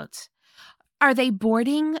about, are they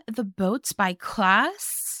boarding the boats by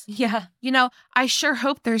class? Yeah. You know, I sure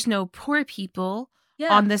hope there's no poor people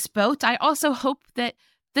on this boat. I also hope that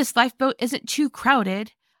this lifeboat isn't too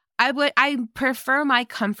crowded. I prefer my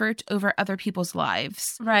comfort over other people's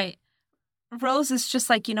lives. Right. Rose is just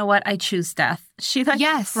like, you know what? I choose death. She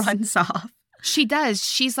runs off. She does.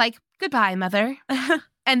 She's like, goodbye, mother.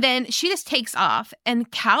 And then she just takes off,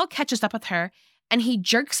 and Cal catches up with her, and he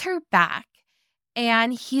jerks her back.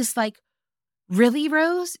 And he's like, really,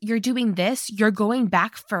 Rose? You're doing this? You're going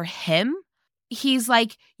back for him? He's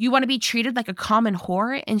like, you want to be treated like a common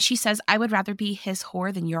whore? And she says, I would rather be his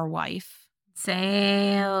whore than your wife.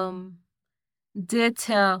 Damn.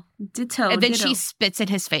 Ditto. And then she spits in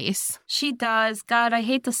his face. She does. God, I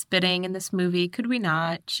hate the spitting in this movie. Could we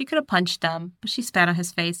not? She could have punched him, but she spat on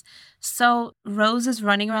his face. So Rose is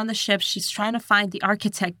running around the ship. She's trying to find the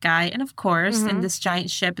architect guy. And of course, in this giant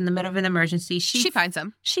ship in the middle of an emergency, she finds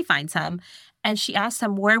him. She finds him. And she asks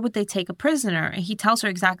him, where would they take a prisoner? And he tells her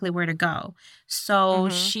exactly where to go. So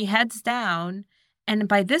she heads down. And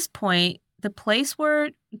by this point, the place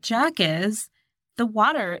where Jack is, the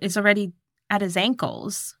water is already at his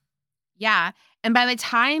ankles. Yeah. And by the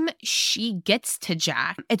time she gets to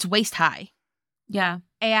Jack, it's waist high. Yeah.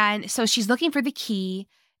 And so she's looking for the key,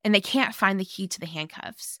 and they can't find the key to the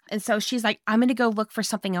handcuffs. And so she's like, I'm going to go look for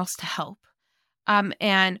something else to help.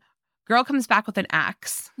 And girl comes back with an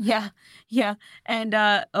axe. Yeah. And,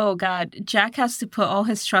 oh, God, Jack has to put all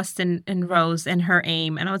his trust in Rose and her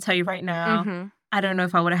aim. And I'll tell you right now, I don't know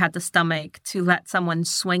if I would have had the stomach to let someone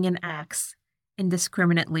swing an axe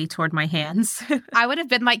indiscriminately toward my hands. I would have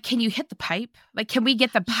been like, can you hit the pipe? Like, can we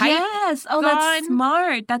get the pipe? Yes. Oh, that's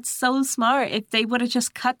smart. That's so smart. If they would have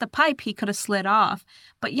just cut the pipe, he could have slid off.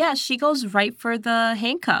 But yeah, she goes right for the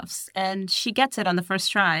handcuffs, and she gets it on the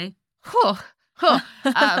first try.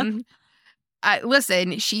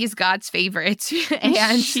 Listen, she's God's favorite.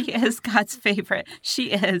 And she is God's favorite.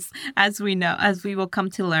 She is, as we know, as we will come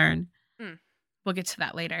to learn. We'll get to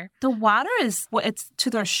that later. The water is, it's to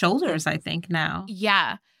their shoulders, I think, now.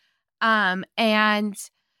 Yeah. And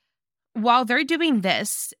while they're doing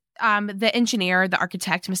this, the engineer, the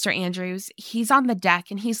architect, Mr. Andrews, he's on the deck,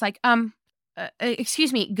 and he's like,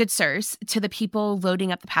 excuse me, good sirs, to the people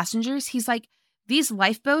loading up the passengers. He's like, these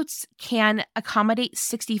lifeboats can accommodate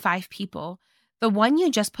 65 people. The one you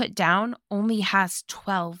just put down only has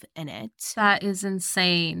 12 in it. That is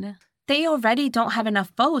insane. They already don't have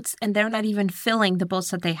enough boats, and they're not even filling the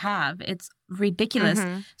boats that they have. It's ridiculous.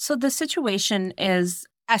 So the situation is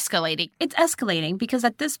escalating. It's escalating because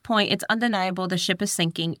at this point, it's undeniable the ship is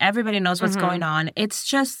sinking. Everybody knows what's going on. It's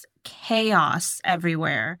just chaos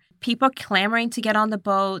everywhere. People clamoring to get on the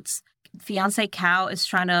boats. Fiancé Cal is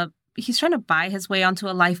he's trying to buy his way onto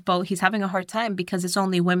a lifeboat. He's having a hard time because it's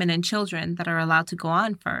only women and children that are allowed to go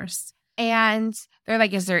on first. And they're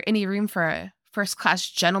like, is there any room for a first-class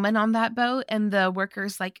gentleman on that boat? And the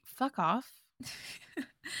worker's like, fuck off.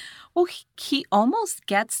 Well, he almost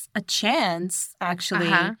gets a chance,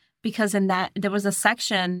 actually, because in that there was a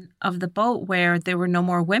section of the boat where there were no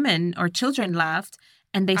more women or children left,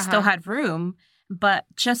 and they still had room. But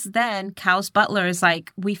just then, Cal's butler is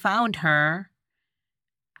like, we found her.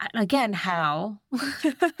 Again, how?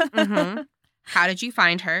 How did you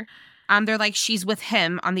find her? They're like, she's with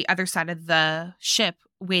him on the other side of the ship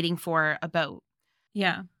waiting for a boat.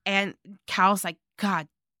 Yeah. And Cal's like, God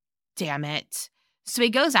damn it. So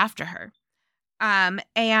he goes after her.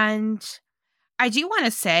 And I do want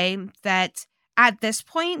to say that at this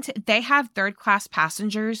point, they have third-class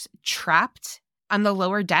passengers trapped on the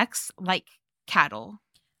lower decks like cattle.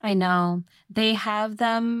 I know. They have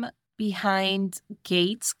them behind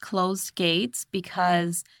gates, closed gates,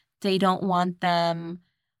 because they don't want them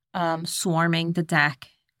swarming the deck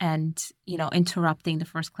and, interrupting the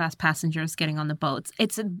first class passengers getting on the boats.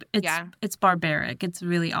 It's barbaric. It's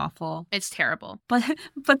really awful. It's terrible.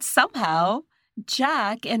 But somehow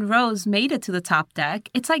Jack and Rose made it to the top deck.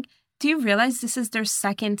 It's like, do you realize this is their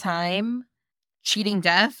second time? Cheating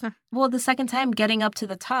death? Well, the second time getting up to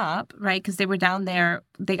the top, right? Because they were down there.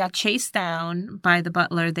 They got chased down by the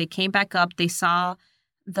butler. They came back up. They saw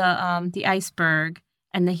the iceberg,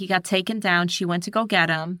 and then he got taken down. She went to go get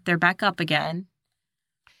him. They're back up again.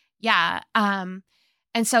 Yeah. And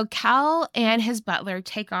so Cal and his butler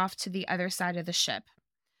take off to the other side of the ship.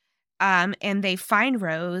 And they find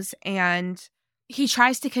Rose, and he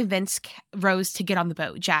tries to convince Rose to get on the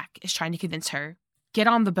boat. Jack is trying to convince her. Get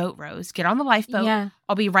on the boat, Rose. Get on the lifeboat. Yeah.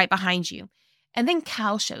 I'll be right behind you. And then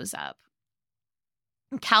Cal shows up.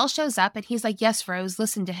 And he's like, yes, Rose,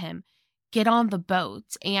 listen to him. Get on the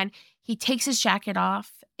boat. And he takes his jacket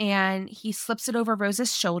off and he slips it over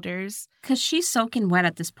Rose's shoulders. Because she's soaking wet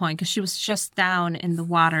at this point because she was just down in the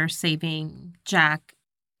water saving Jack.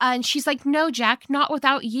 And she's like, no, Jack, not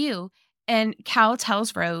without you. And Cal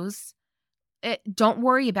tells Rose, don't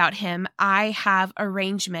worry about him. I have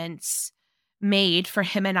arrangements made for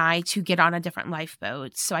him and I to get on a different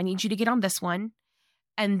lifeboat. So I need you to get on this one.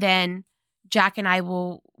 And then Jack and I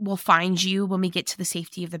will find you when we get to the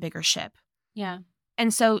safety of the bigger ship. Yeah.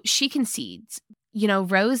 And so she concedes.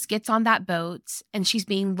 Rose gets on that boat and she's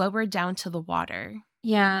being lowered down to the water.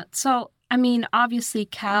 Yeah. So, obviously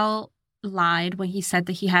Cal lied when he said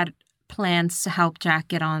that he had plans to help Jack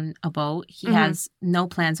get on a boat. He has no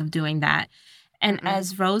plans of doing that. And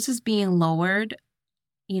as Rose is being lowered,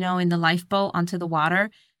 in the lifeboat onto the water,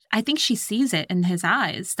 I think she sees it in his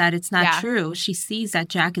eyes that it's not true. She sees that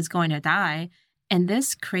Jack is going to die. And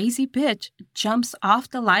this crazy bitch jumps off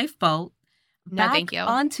the lifeboat back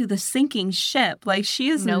onto the sinking ship. Like, she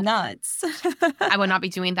is nuts. I will not be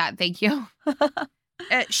doing that. Thank you.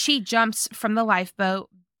 She jumps from the lifeboat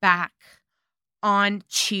back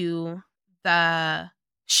onto the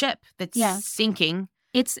ship that's sinking.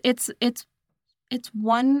 It's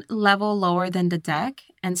one level lower than the deck.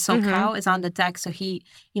 And so Cal is on the deck. So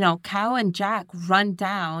Cal and Jack run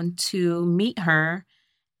down to meet her,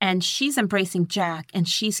 and she's embracing Jack and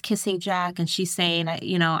she's kissing Jack and she's saying,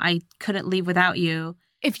 I couldn't leave without you.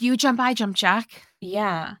 If you jump, I jump, Jack.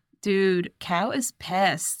 Yeah. Dude, Cal is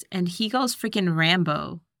pissed and he goes freaking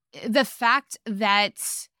Rambo. The fact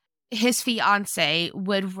that his fiance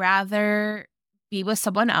would rather be with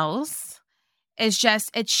someone else is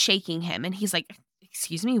it's shaking him. And he's like,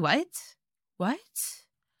 excuse me, what? What?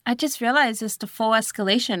 I just realized it's the full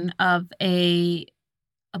escalation of a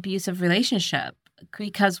abusive relationship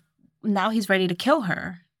because now he's ready to kill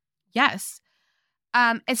her. Yes.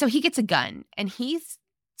 And so he gets a gun and he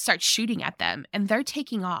starts shooting at them and they're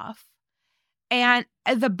taking off. And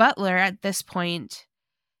the butler at this point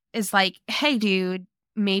is like, hey, dude,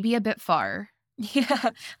 maybe a bit far. Yeah,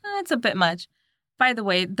 that's a bit much. By the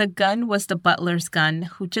way, the gun was the butler's gun,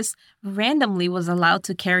 who just randomly was allowed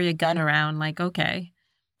to carry a gun around. Like, okay.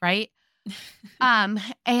 Right?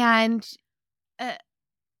 And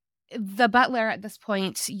the butler at this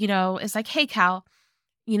point, is like, hey, Cal,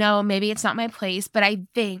 maybe it's not my place, but I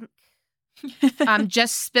think I'm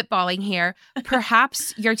just spitballing here.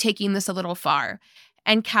 Perhaps you're taking this a little far.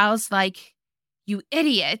 And Cal's like, you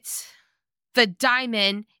idiot. The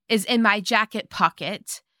diamond is in my jacket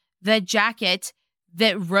pocket. The jacket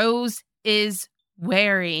that Rose is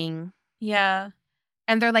wearing. Yeah.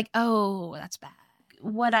 And they're like, oh, that's bad.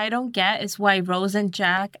 What I don't get is why Rose and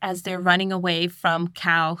Jack, as they're running away from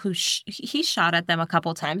Cal, who he shot at them a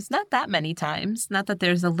couple times, not that many times, not that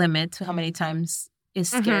there's a limit to how many times is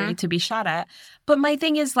scary to be shot at. But my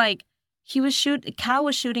thing is, like, Cal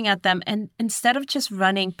was shooting at them, and instead of just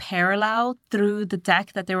running parallel through the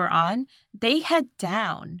deck that they were on, they head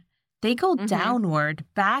down. They go downward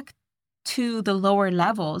back to the lower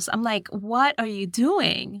levels. I'm like, what are you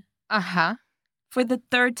doing? For the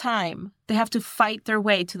third time, they have to fight their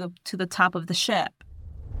way to the top of the ship.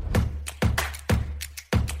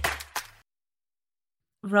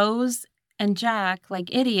 Rose and Jack,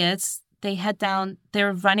 like idiots, they head down.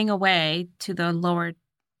 They're running away to the lower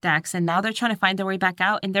decks, and now they're trying to find their way back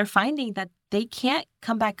out, and they're finding that they can't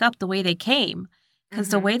come back up the way they came because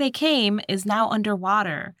the way they came is now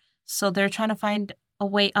underwater. So they're trying to find a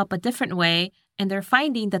way up a different way, and they're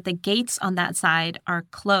finding that the gates on that side are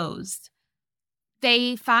closed.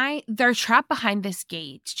 They're trapped behind this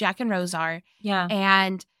gate. Jack and Rose are. Yeah.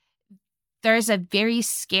 And there's a very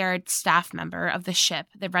scared staff member of the ship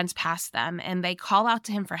that runs past them, and they call out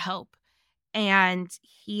to him for help. And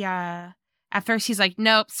he, at first he's like,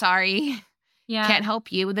 nope, sorry. Yeah. Can't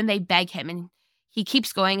help you. And then they beg him, and he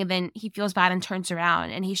keeps going and then he feels bad and turns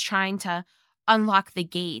around and he's trying to unlock the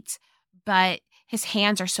gate, but his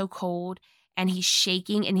hands are so cold and he's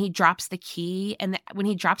shaking and he drops the key. And when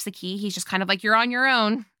he drops the key, he's just kind of like, you're on your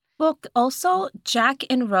own. Well, also, Jack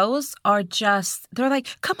and Rose are they're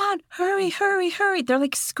like, come on, hurry, hurry, hurry. They're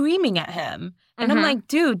like screaming at him. And I'm like,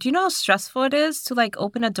 dude, do you know how stressful it is to like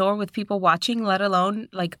open a door with people watching, let alone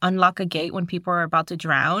like unlock a gate when people are about to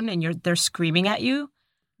drown and they're screaming at you?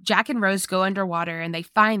 Jack and Rose go underwater and they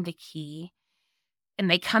find the key and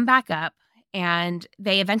they come back up and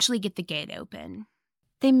they eventually get the gate open.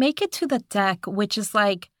 They make it to the deck, which is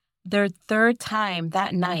like their third time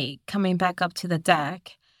that night coming back up to the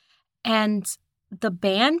deck. And the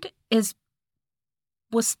band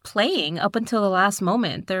was playing up until the last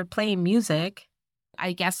moment. They're playing music.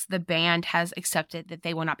 I guess the band has accepted that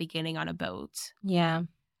they will not be getting on a boat. Yeah.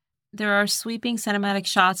 There are sweeping cinematic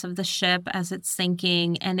shots of the ship as it's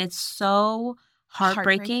sinking, and it's so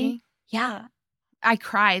heartbreaking. Yeah. I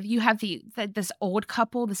cried. You have this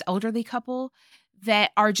elderly couple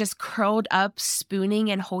that are just curled up, spooning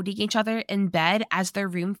and holding each other in bed as their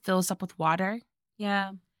room fills up with water.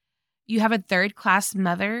 Yeah. You have a third-class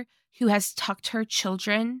mother who has tucked her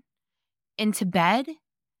children into bed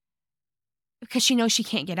because she knows she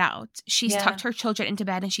can't get out. She's tucked her children into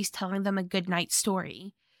bed and she's telling them a good night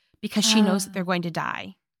story because she knows that they're going to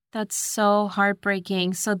die. That's so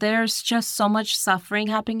heartbreaking. So there's just so much suffering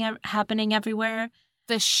happening everywhere.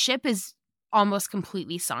 The ship is almost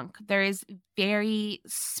completely sunk. There is a very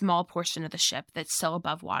small portion of the ship that's still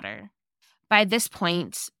above water. By this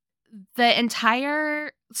point, the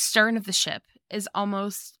entire stern of the ship is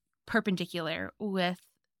almost perpendicular with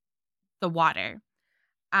the water.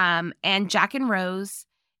 And Jack and Rose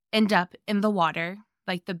end up in the water,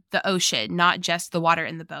 like the ocean, not just the water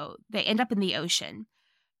in the boat. They end up in the ocean.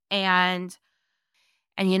 And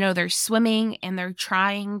they're swimming and they're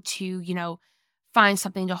trying to, find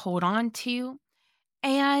something to hold on to.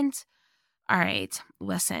 And all right,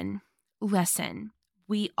 listen.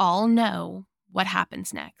 We all know what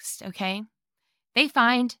happens next, okay? They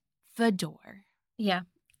find the door. Yeah.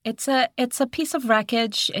 It's a piece of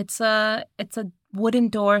wreckage. It's a wooden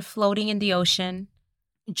door floating in the ocean.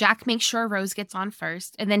 Jack makes sure Rose gets on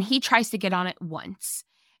first, and then he tries to get on it once,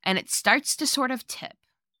 and it starts to sort of tip.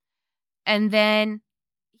 And then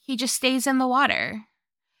he just stays in the water.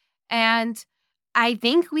 And I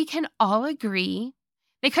think we can all agree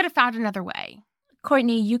they could have found another way.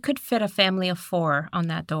 Courtney, you could fit a family of 4 on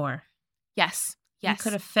that door. Yes. You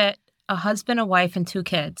could have fit a husband, a wife, and 2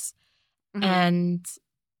 kids. Mm-hmm. And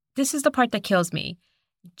this is the part that kills me.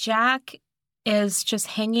 Jack is just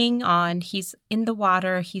hanging on. He's in the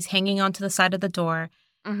water. He's hanging onto the side of the door.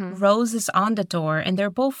 Mm-hmm. Rose is on the door, and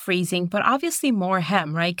they're both freezing, but obviously more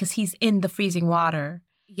him, right? Because he's in the freezing water.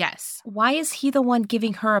 Yes. Why is he the one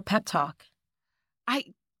giving her a pep talk?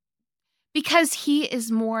 Because he is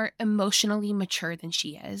more emotionally mature than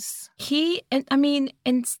she is. He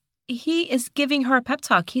is giving her a pep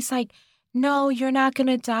talk. He's like, no, you're not going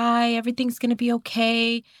to die. Everything's going to be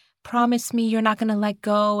okay. Promise me you're not going to let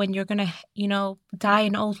go and you're going to, die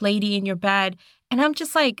an old lady in your bed. And I'm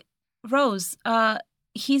just like, Rose,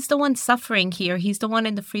 he's the one suffering here. He's the one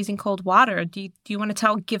in the freezing cold water. Do you want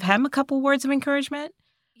to give him a couple words of encouragement?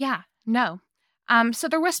 Yeah, no. So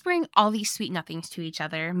they're whispering all these sweet nothings to each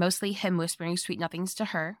other, mostly him whispering sweet nothings to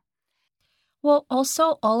her. Well,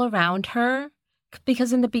 also all around her,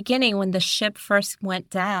 because in the beginning when the ship first went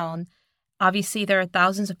down, obviously there are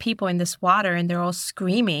thousands of people in this water and they're all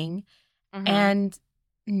screaming. Mm-hmm. And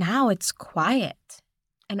now it's quiet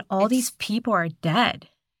and these people are dead.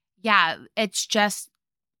 Yeah, it's just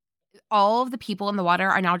all of the people in the water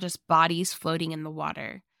are now just bodies floating in the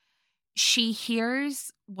water. She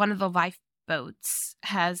hears one of the lifeboats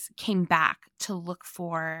came back to look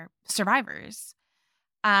for survivors.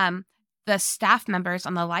 The staff members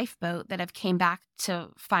on the lifeboat that have came back to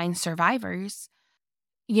find survivors,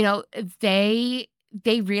 they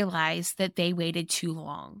realize that they waited too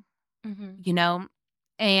long, mm-hmm.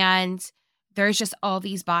 And there's just all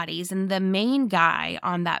these bodies. And the main guy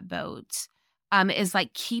on that boat is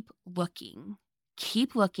like, keep looking,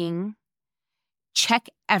 check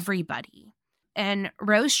everybody. And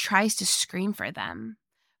Rose tries to scream for them,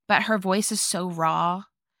 but her voice is so raw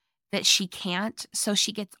that she can't. So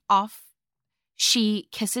she gets off. She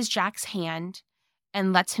kisses Jack's hand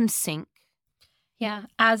and lets him sink. Yeah.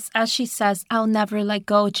 As she says, I'll never let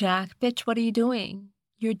go, Jack. Bitch, what are you doing?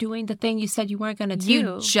 You're doing the thing you said you weren't going to do.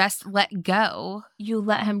 You just let go. You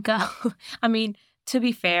let him go. I mean, to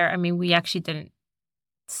be fair, we actually didn't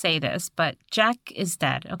say this, but Jack is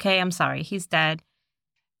dead. Okay, I'm sorry. He's dead.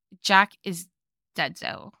 Jack is Dead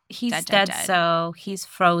so. He's Dead. dead, so he's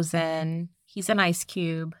frozen. He's an ice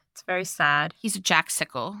cube. It's very sad. He's a Jack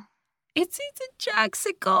Sickle. It's a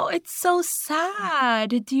Jaxicle. It's so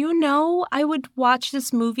sad. Do you know I would watch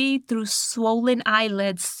this movie through swollen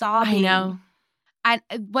eyelids, sobbing. I know. And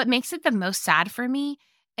what makes it the most sad for me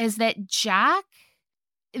is that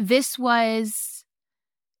this was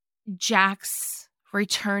Jack's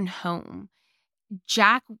return home.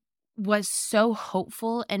 Jack was so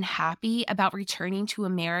hopeful and happy about returning to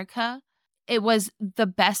America. It was the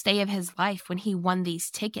best day of his life when he won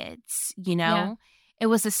these tickets, you know? Yeah. It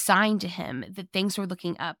was a sign to him that things were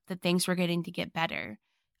looking up, that things were getting to get better.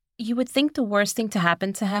 You would think the worst thing to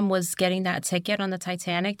happen to him was getting that ticket on the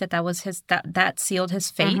Titanic, that was that sealed his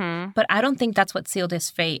fate. Mhm. But I don't think that's what sealed his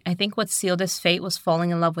fate. I think what sealed his fate was falling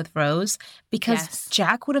in love with Rose, because Yes.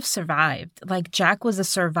 Jack would have survived. Like, Jack was a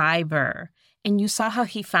survivor. And you saw how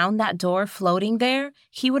he found that door floating there.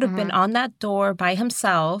 He would have been on that door by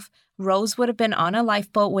himself. Rose would have been on a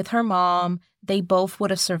lifeboat with her mom. They both would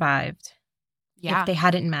have survived Yeah. if they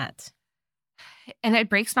hadn't met. And it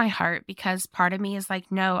breaks my heart because part of me is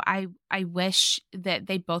like, no, I wish that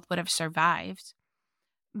they both would have survived.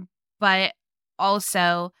 But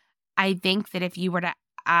also, I think that if you were to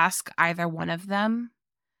ask either one of them,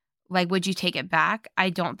 like, would you take it back?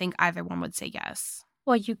 I don't think either one would say yes.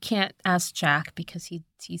 Well, you can't ask Jack because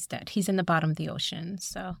he's dead. He's in the bottom of the ocean,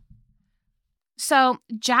 so. So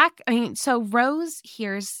Rose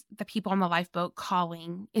hears the people on the lifeboat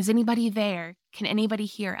calling, "Is anybody there? Can anybody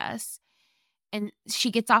hear us?" And she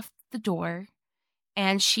gets off the door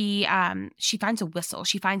and she finds a whistle.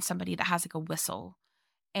 She finds somebody that has like a whistle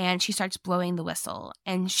and she starts blowing the whistle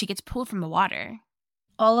and she gets pulled from the water.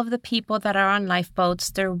 All of the people that are on lifeboats,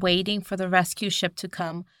 they're waiting for the rescue ship to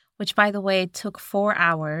come, which, by the way, took 4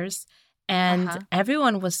 hours. And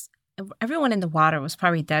everyone in the water was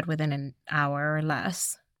probably dead within an hour or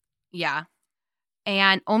less. Yeah.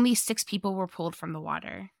 And only 6 people were pulled from the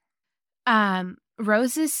water.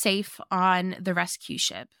 Rose is safe on the rescue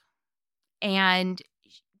ship. And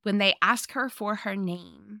when they ask her for her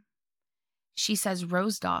name, she says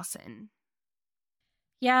Rose Dawson.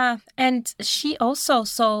 Yeah. And she also,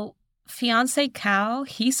 so fiance Cal,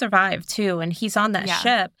 he survived too. And he's on that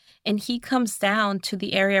ship. And he comes down to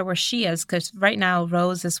the area where she is, because right now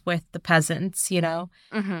Rose is with the peasants, you know.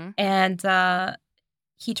 And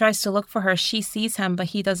he tries to look for her. She sees him, but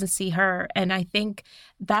he doesn't see her. And I think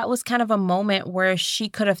that was kind of a moment where she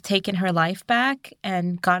could have taken her life back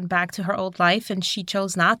and gone back to her old life, and she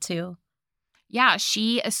chose not to. Yeah,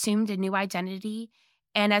 she assumed a new identity.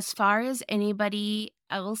 And as far as anybody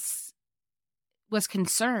else was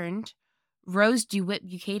concerned, Rose DeWitt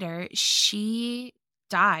Bukater, she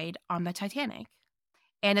died on the Titanic.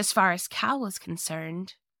 And as far as Cal was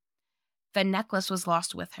concerned, the necklace was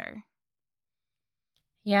lost with her.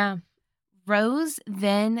 Yeah. Rose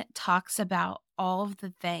then talks about all of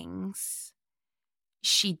the things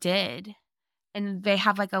she did. And they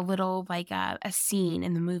have like a little, like a scene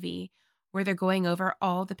in the movie where they're going over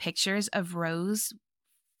all the pictures of Rose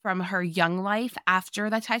from her young life after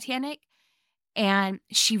the Titanic. And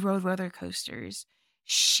she rode roller coasters.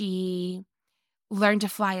 She learned to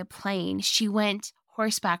fly a plane. She went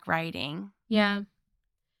horseback riding. Yeah.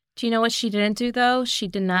 Do you know what she didn't do, though? She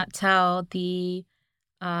did not tell the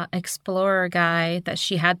explorer guy that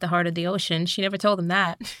she had the heart of the ocean. She never told him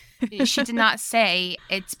that. She did not say,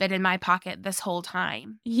 "It's been in my pocket this whole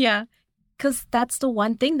time." Yeah, because that's the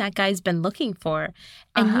one thing that guy's been looking for.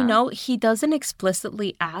 And, you know, he doesn't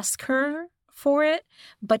explicitly ask her for it,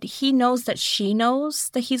 but he knows that she knows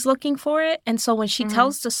that he's looking for it. And so when she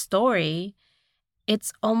tells the story,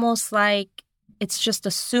 it's almost like it's just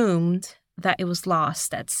assumed that it was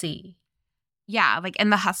lost at sea. Yeah, like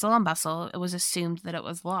in the hustle and bustle, it was assumed that it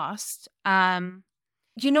was lost.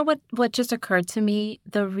 You know what just occurred to me?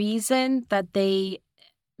 The reason that the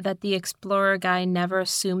explorer guy never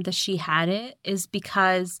assumed that she had it is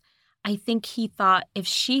because I think he thought if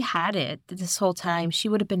she had it this whole time, she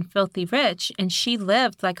would have been filthy rich, and she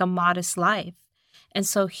lived like a modest life. And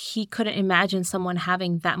so he couldn't imagine someone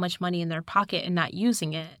having that much money in their pocket and not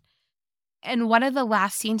using it. And one of the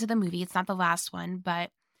last scenes of the movie, it's not the last one,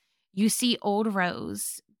 but you see old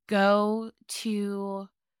Rose go to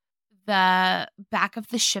the back of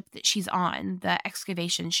the ship that she's on, the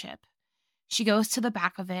excavation ship. She goes to the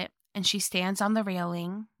back of it and she stands on the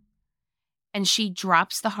railing and she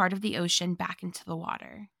drops the heart of the ocean back into the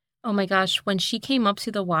water. Oh my gosh, when she came up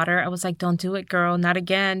to the water, I was like, don't do it, girl. Not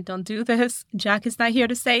again. Don't do this. Jack is not here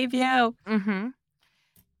to save you.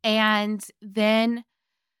 And then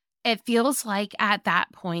it feels like at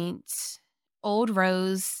that point, old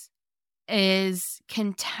Rose is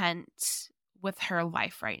content with her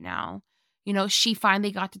life right now. You know, she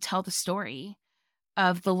finally got to tell the story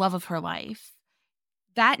of the love of her life.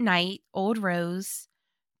 That night, old Rose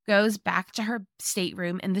goes back to her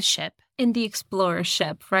stateroom in the ship. In the Explorer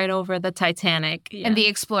ship, right over the Titanic. Yeah. In the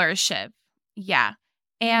Explorer ship. Yeah.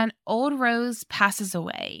 And old Rose passes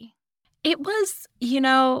away. It was, you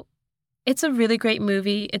know, it's a really great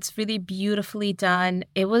movie. It's really beautifully done.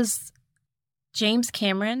 It was James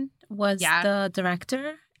Cameron was the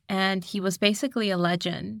director, and he was basically a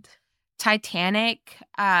legend. Titanic,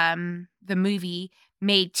 the movie,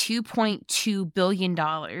 made $2.2 billion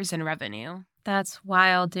in revenue. That's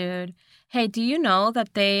wild, dude. Hey, do you know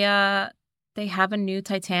that they have a new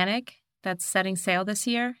Titanic that's setting sail this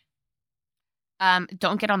year?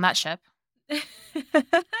 Don't get on that ship.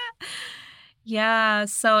 Yeah,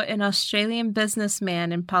 so an Australian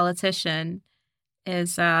businessman and politician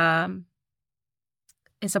has a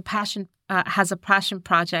passion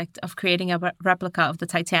project of creating a replica of the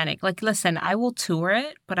Titanic. Like, listen, I will tour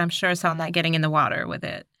it, but I'm sure as hell not getting in the water with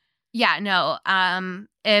it. Yeah, no.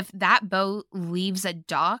 If that boat leaves a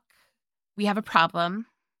dock, we have a problem.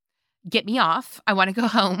 Get me off. I want to go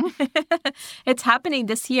home. It's happening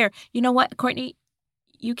this year. You know what, Courtney?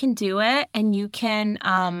 You can do it, and you can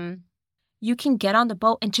get on the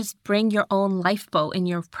boat and just bring your own lifeboat in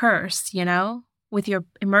your purse, you know? With your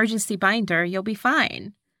emergency binder, you'll be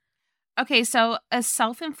fine. Okay, so a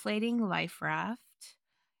self-inflating life raft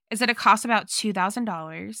is going to cost about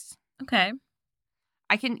 $2,000. Okay.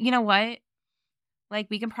 I can, you know what? Like,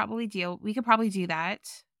 we could probably do that.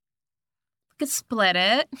 We could split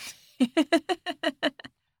it.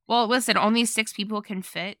 Well, listen, only 6 people can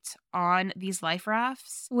fit on these life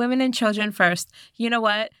rafts. Women and children first. You know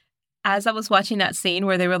what? As I was watching that scene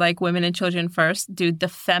where they were like, women and children first, dude, the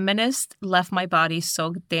feminist left my body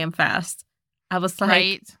so damn fast. I was like,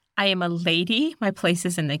 right? I am a lady. My place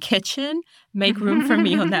is in the kitchen. Make room for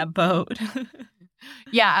me on that boat.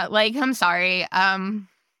 Yeah, like, I'm sorry. I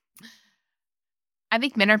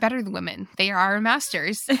think men are better than women. They are our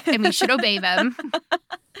masters, and we should obey them.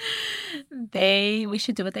 We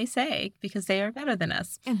should do what they say because they are better than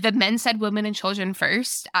us. The men said women and children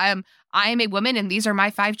first. I am a woman, and these are my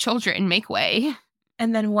 5 children. Make way.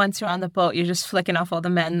 And then once you're on the boat, you're just flicking off all the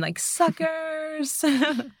men like, suckers.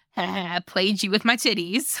 Played you with my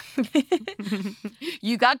titties.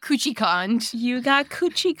 You got coochie conned. You got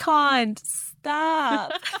coochie conned.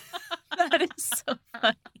 Stop. That is so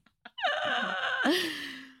funny.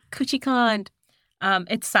 Coochie conned.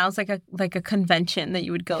 It sounds like a convention that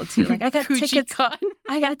you would go to. Like, I got tickets.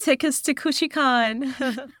 I got tickets to Coochie Con.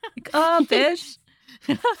 Like, oh, bitch.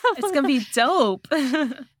 It's gonna be dope.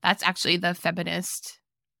 That's actually the feminist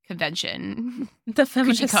convention. The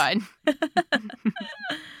feminist Coochie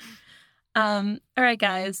Con. All right,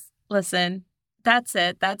 guys. Listen, that's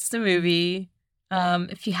it. That's the movie.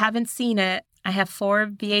 If you haven't seen it, I have 4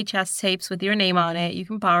 VHS tapes with your name on it. You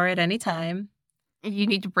can borrow it anytime. You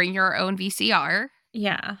need to bring your own VCR.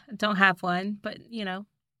 Yeah, don't have one, but you know.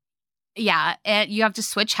 Yeah, and you have to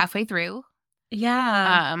switch halfway through.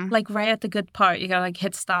 Yeah, like right at the good part, you gotta like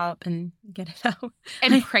hit stop and get it out.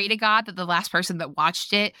 And pray to God that the last person that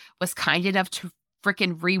watched it was kind enough to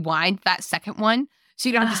freaking rewind that second one, so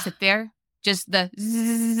you don't have to sit there, just the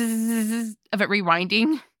zzz of it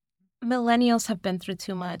rewinding. Millennials have been through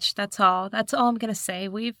too much. That's all. That's all I'm gonna say.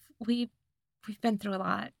 We've been through a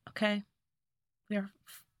lot. Okay. We're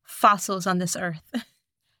fossils on this earth.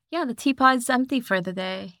 Yeah, the teapot's empty for the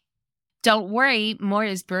day. Don't worry, more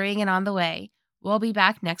is brewing and on the way. We'll be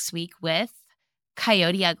back next week with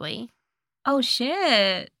Coyote Ugly. Oh,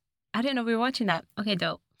 shit. I didn't know we were watching that. Okay,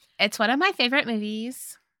 dope. It's one of my favorite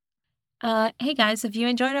movies. Hey, guys, if you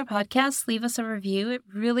enjoyed our podcast, leave us a review. It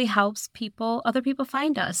really helps other people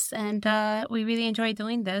find us. And we really enjoy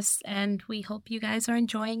doing this. And we hope you guys are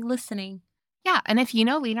enjoying listening. Yeah, and if you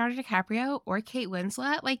know Leonardo DiCaprio or Kate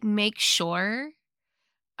Winslet, like, make sure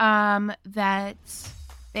that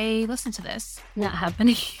they listen to this. Not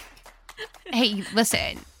happening. Hey,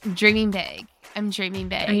 listen, I'm dreaming big. I'm dreaming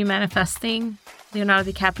big. Are you manifesting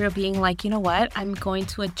Leonardo DiCaprio being like, you know what? I'm going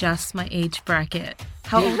to adjust my age bracket.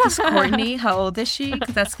 How old is Courtney? How old is she?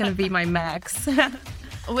 Because that's going to be my max.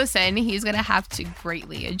 Listen, he's going to have to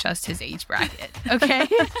greatly adjust his age bracket, okay?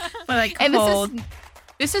 But like, and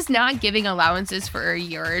this is not giving allowances for a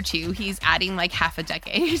year or two. He's adding like half a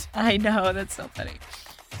decade. I know. That's so funny.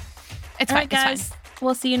 It's All fine, right, guys. It's fine.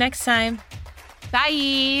 We'll see you next time.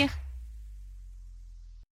 Bye.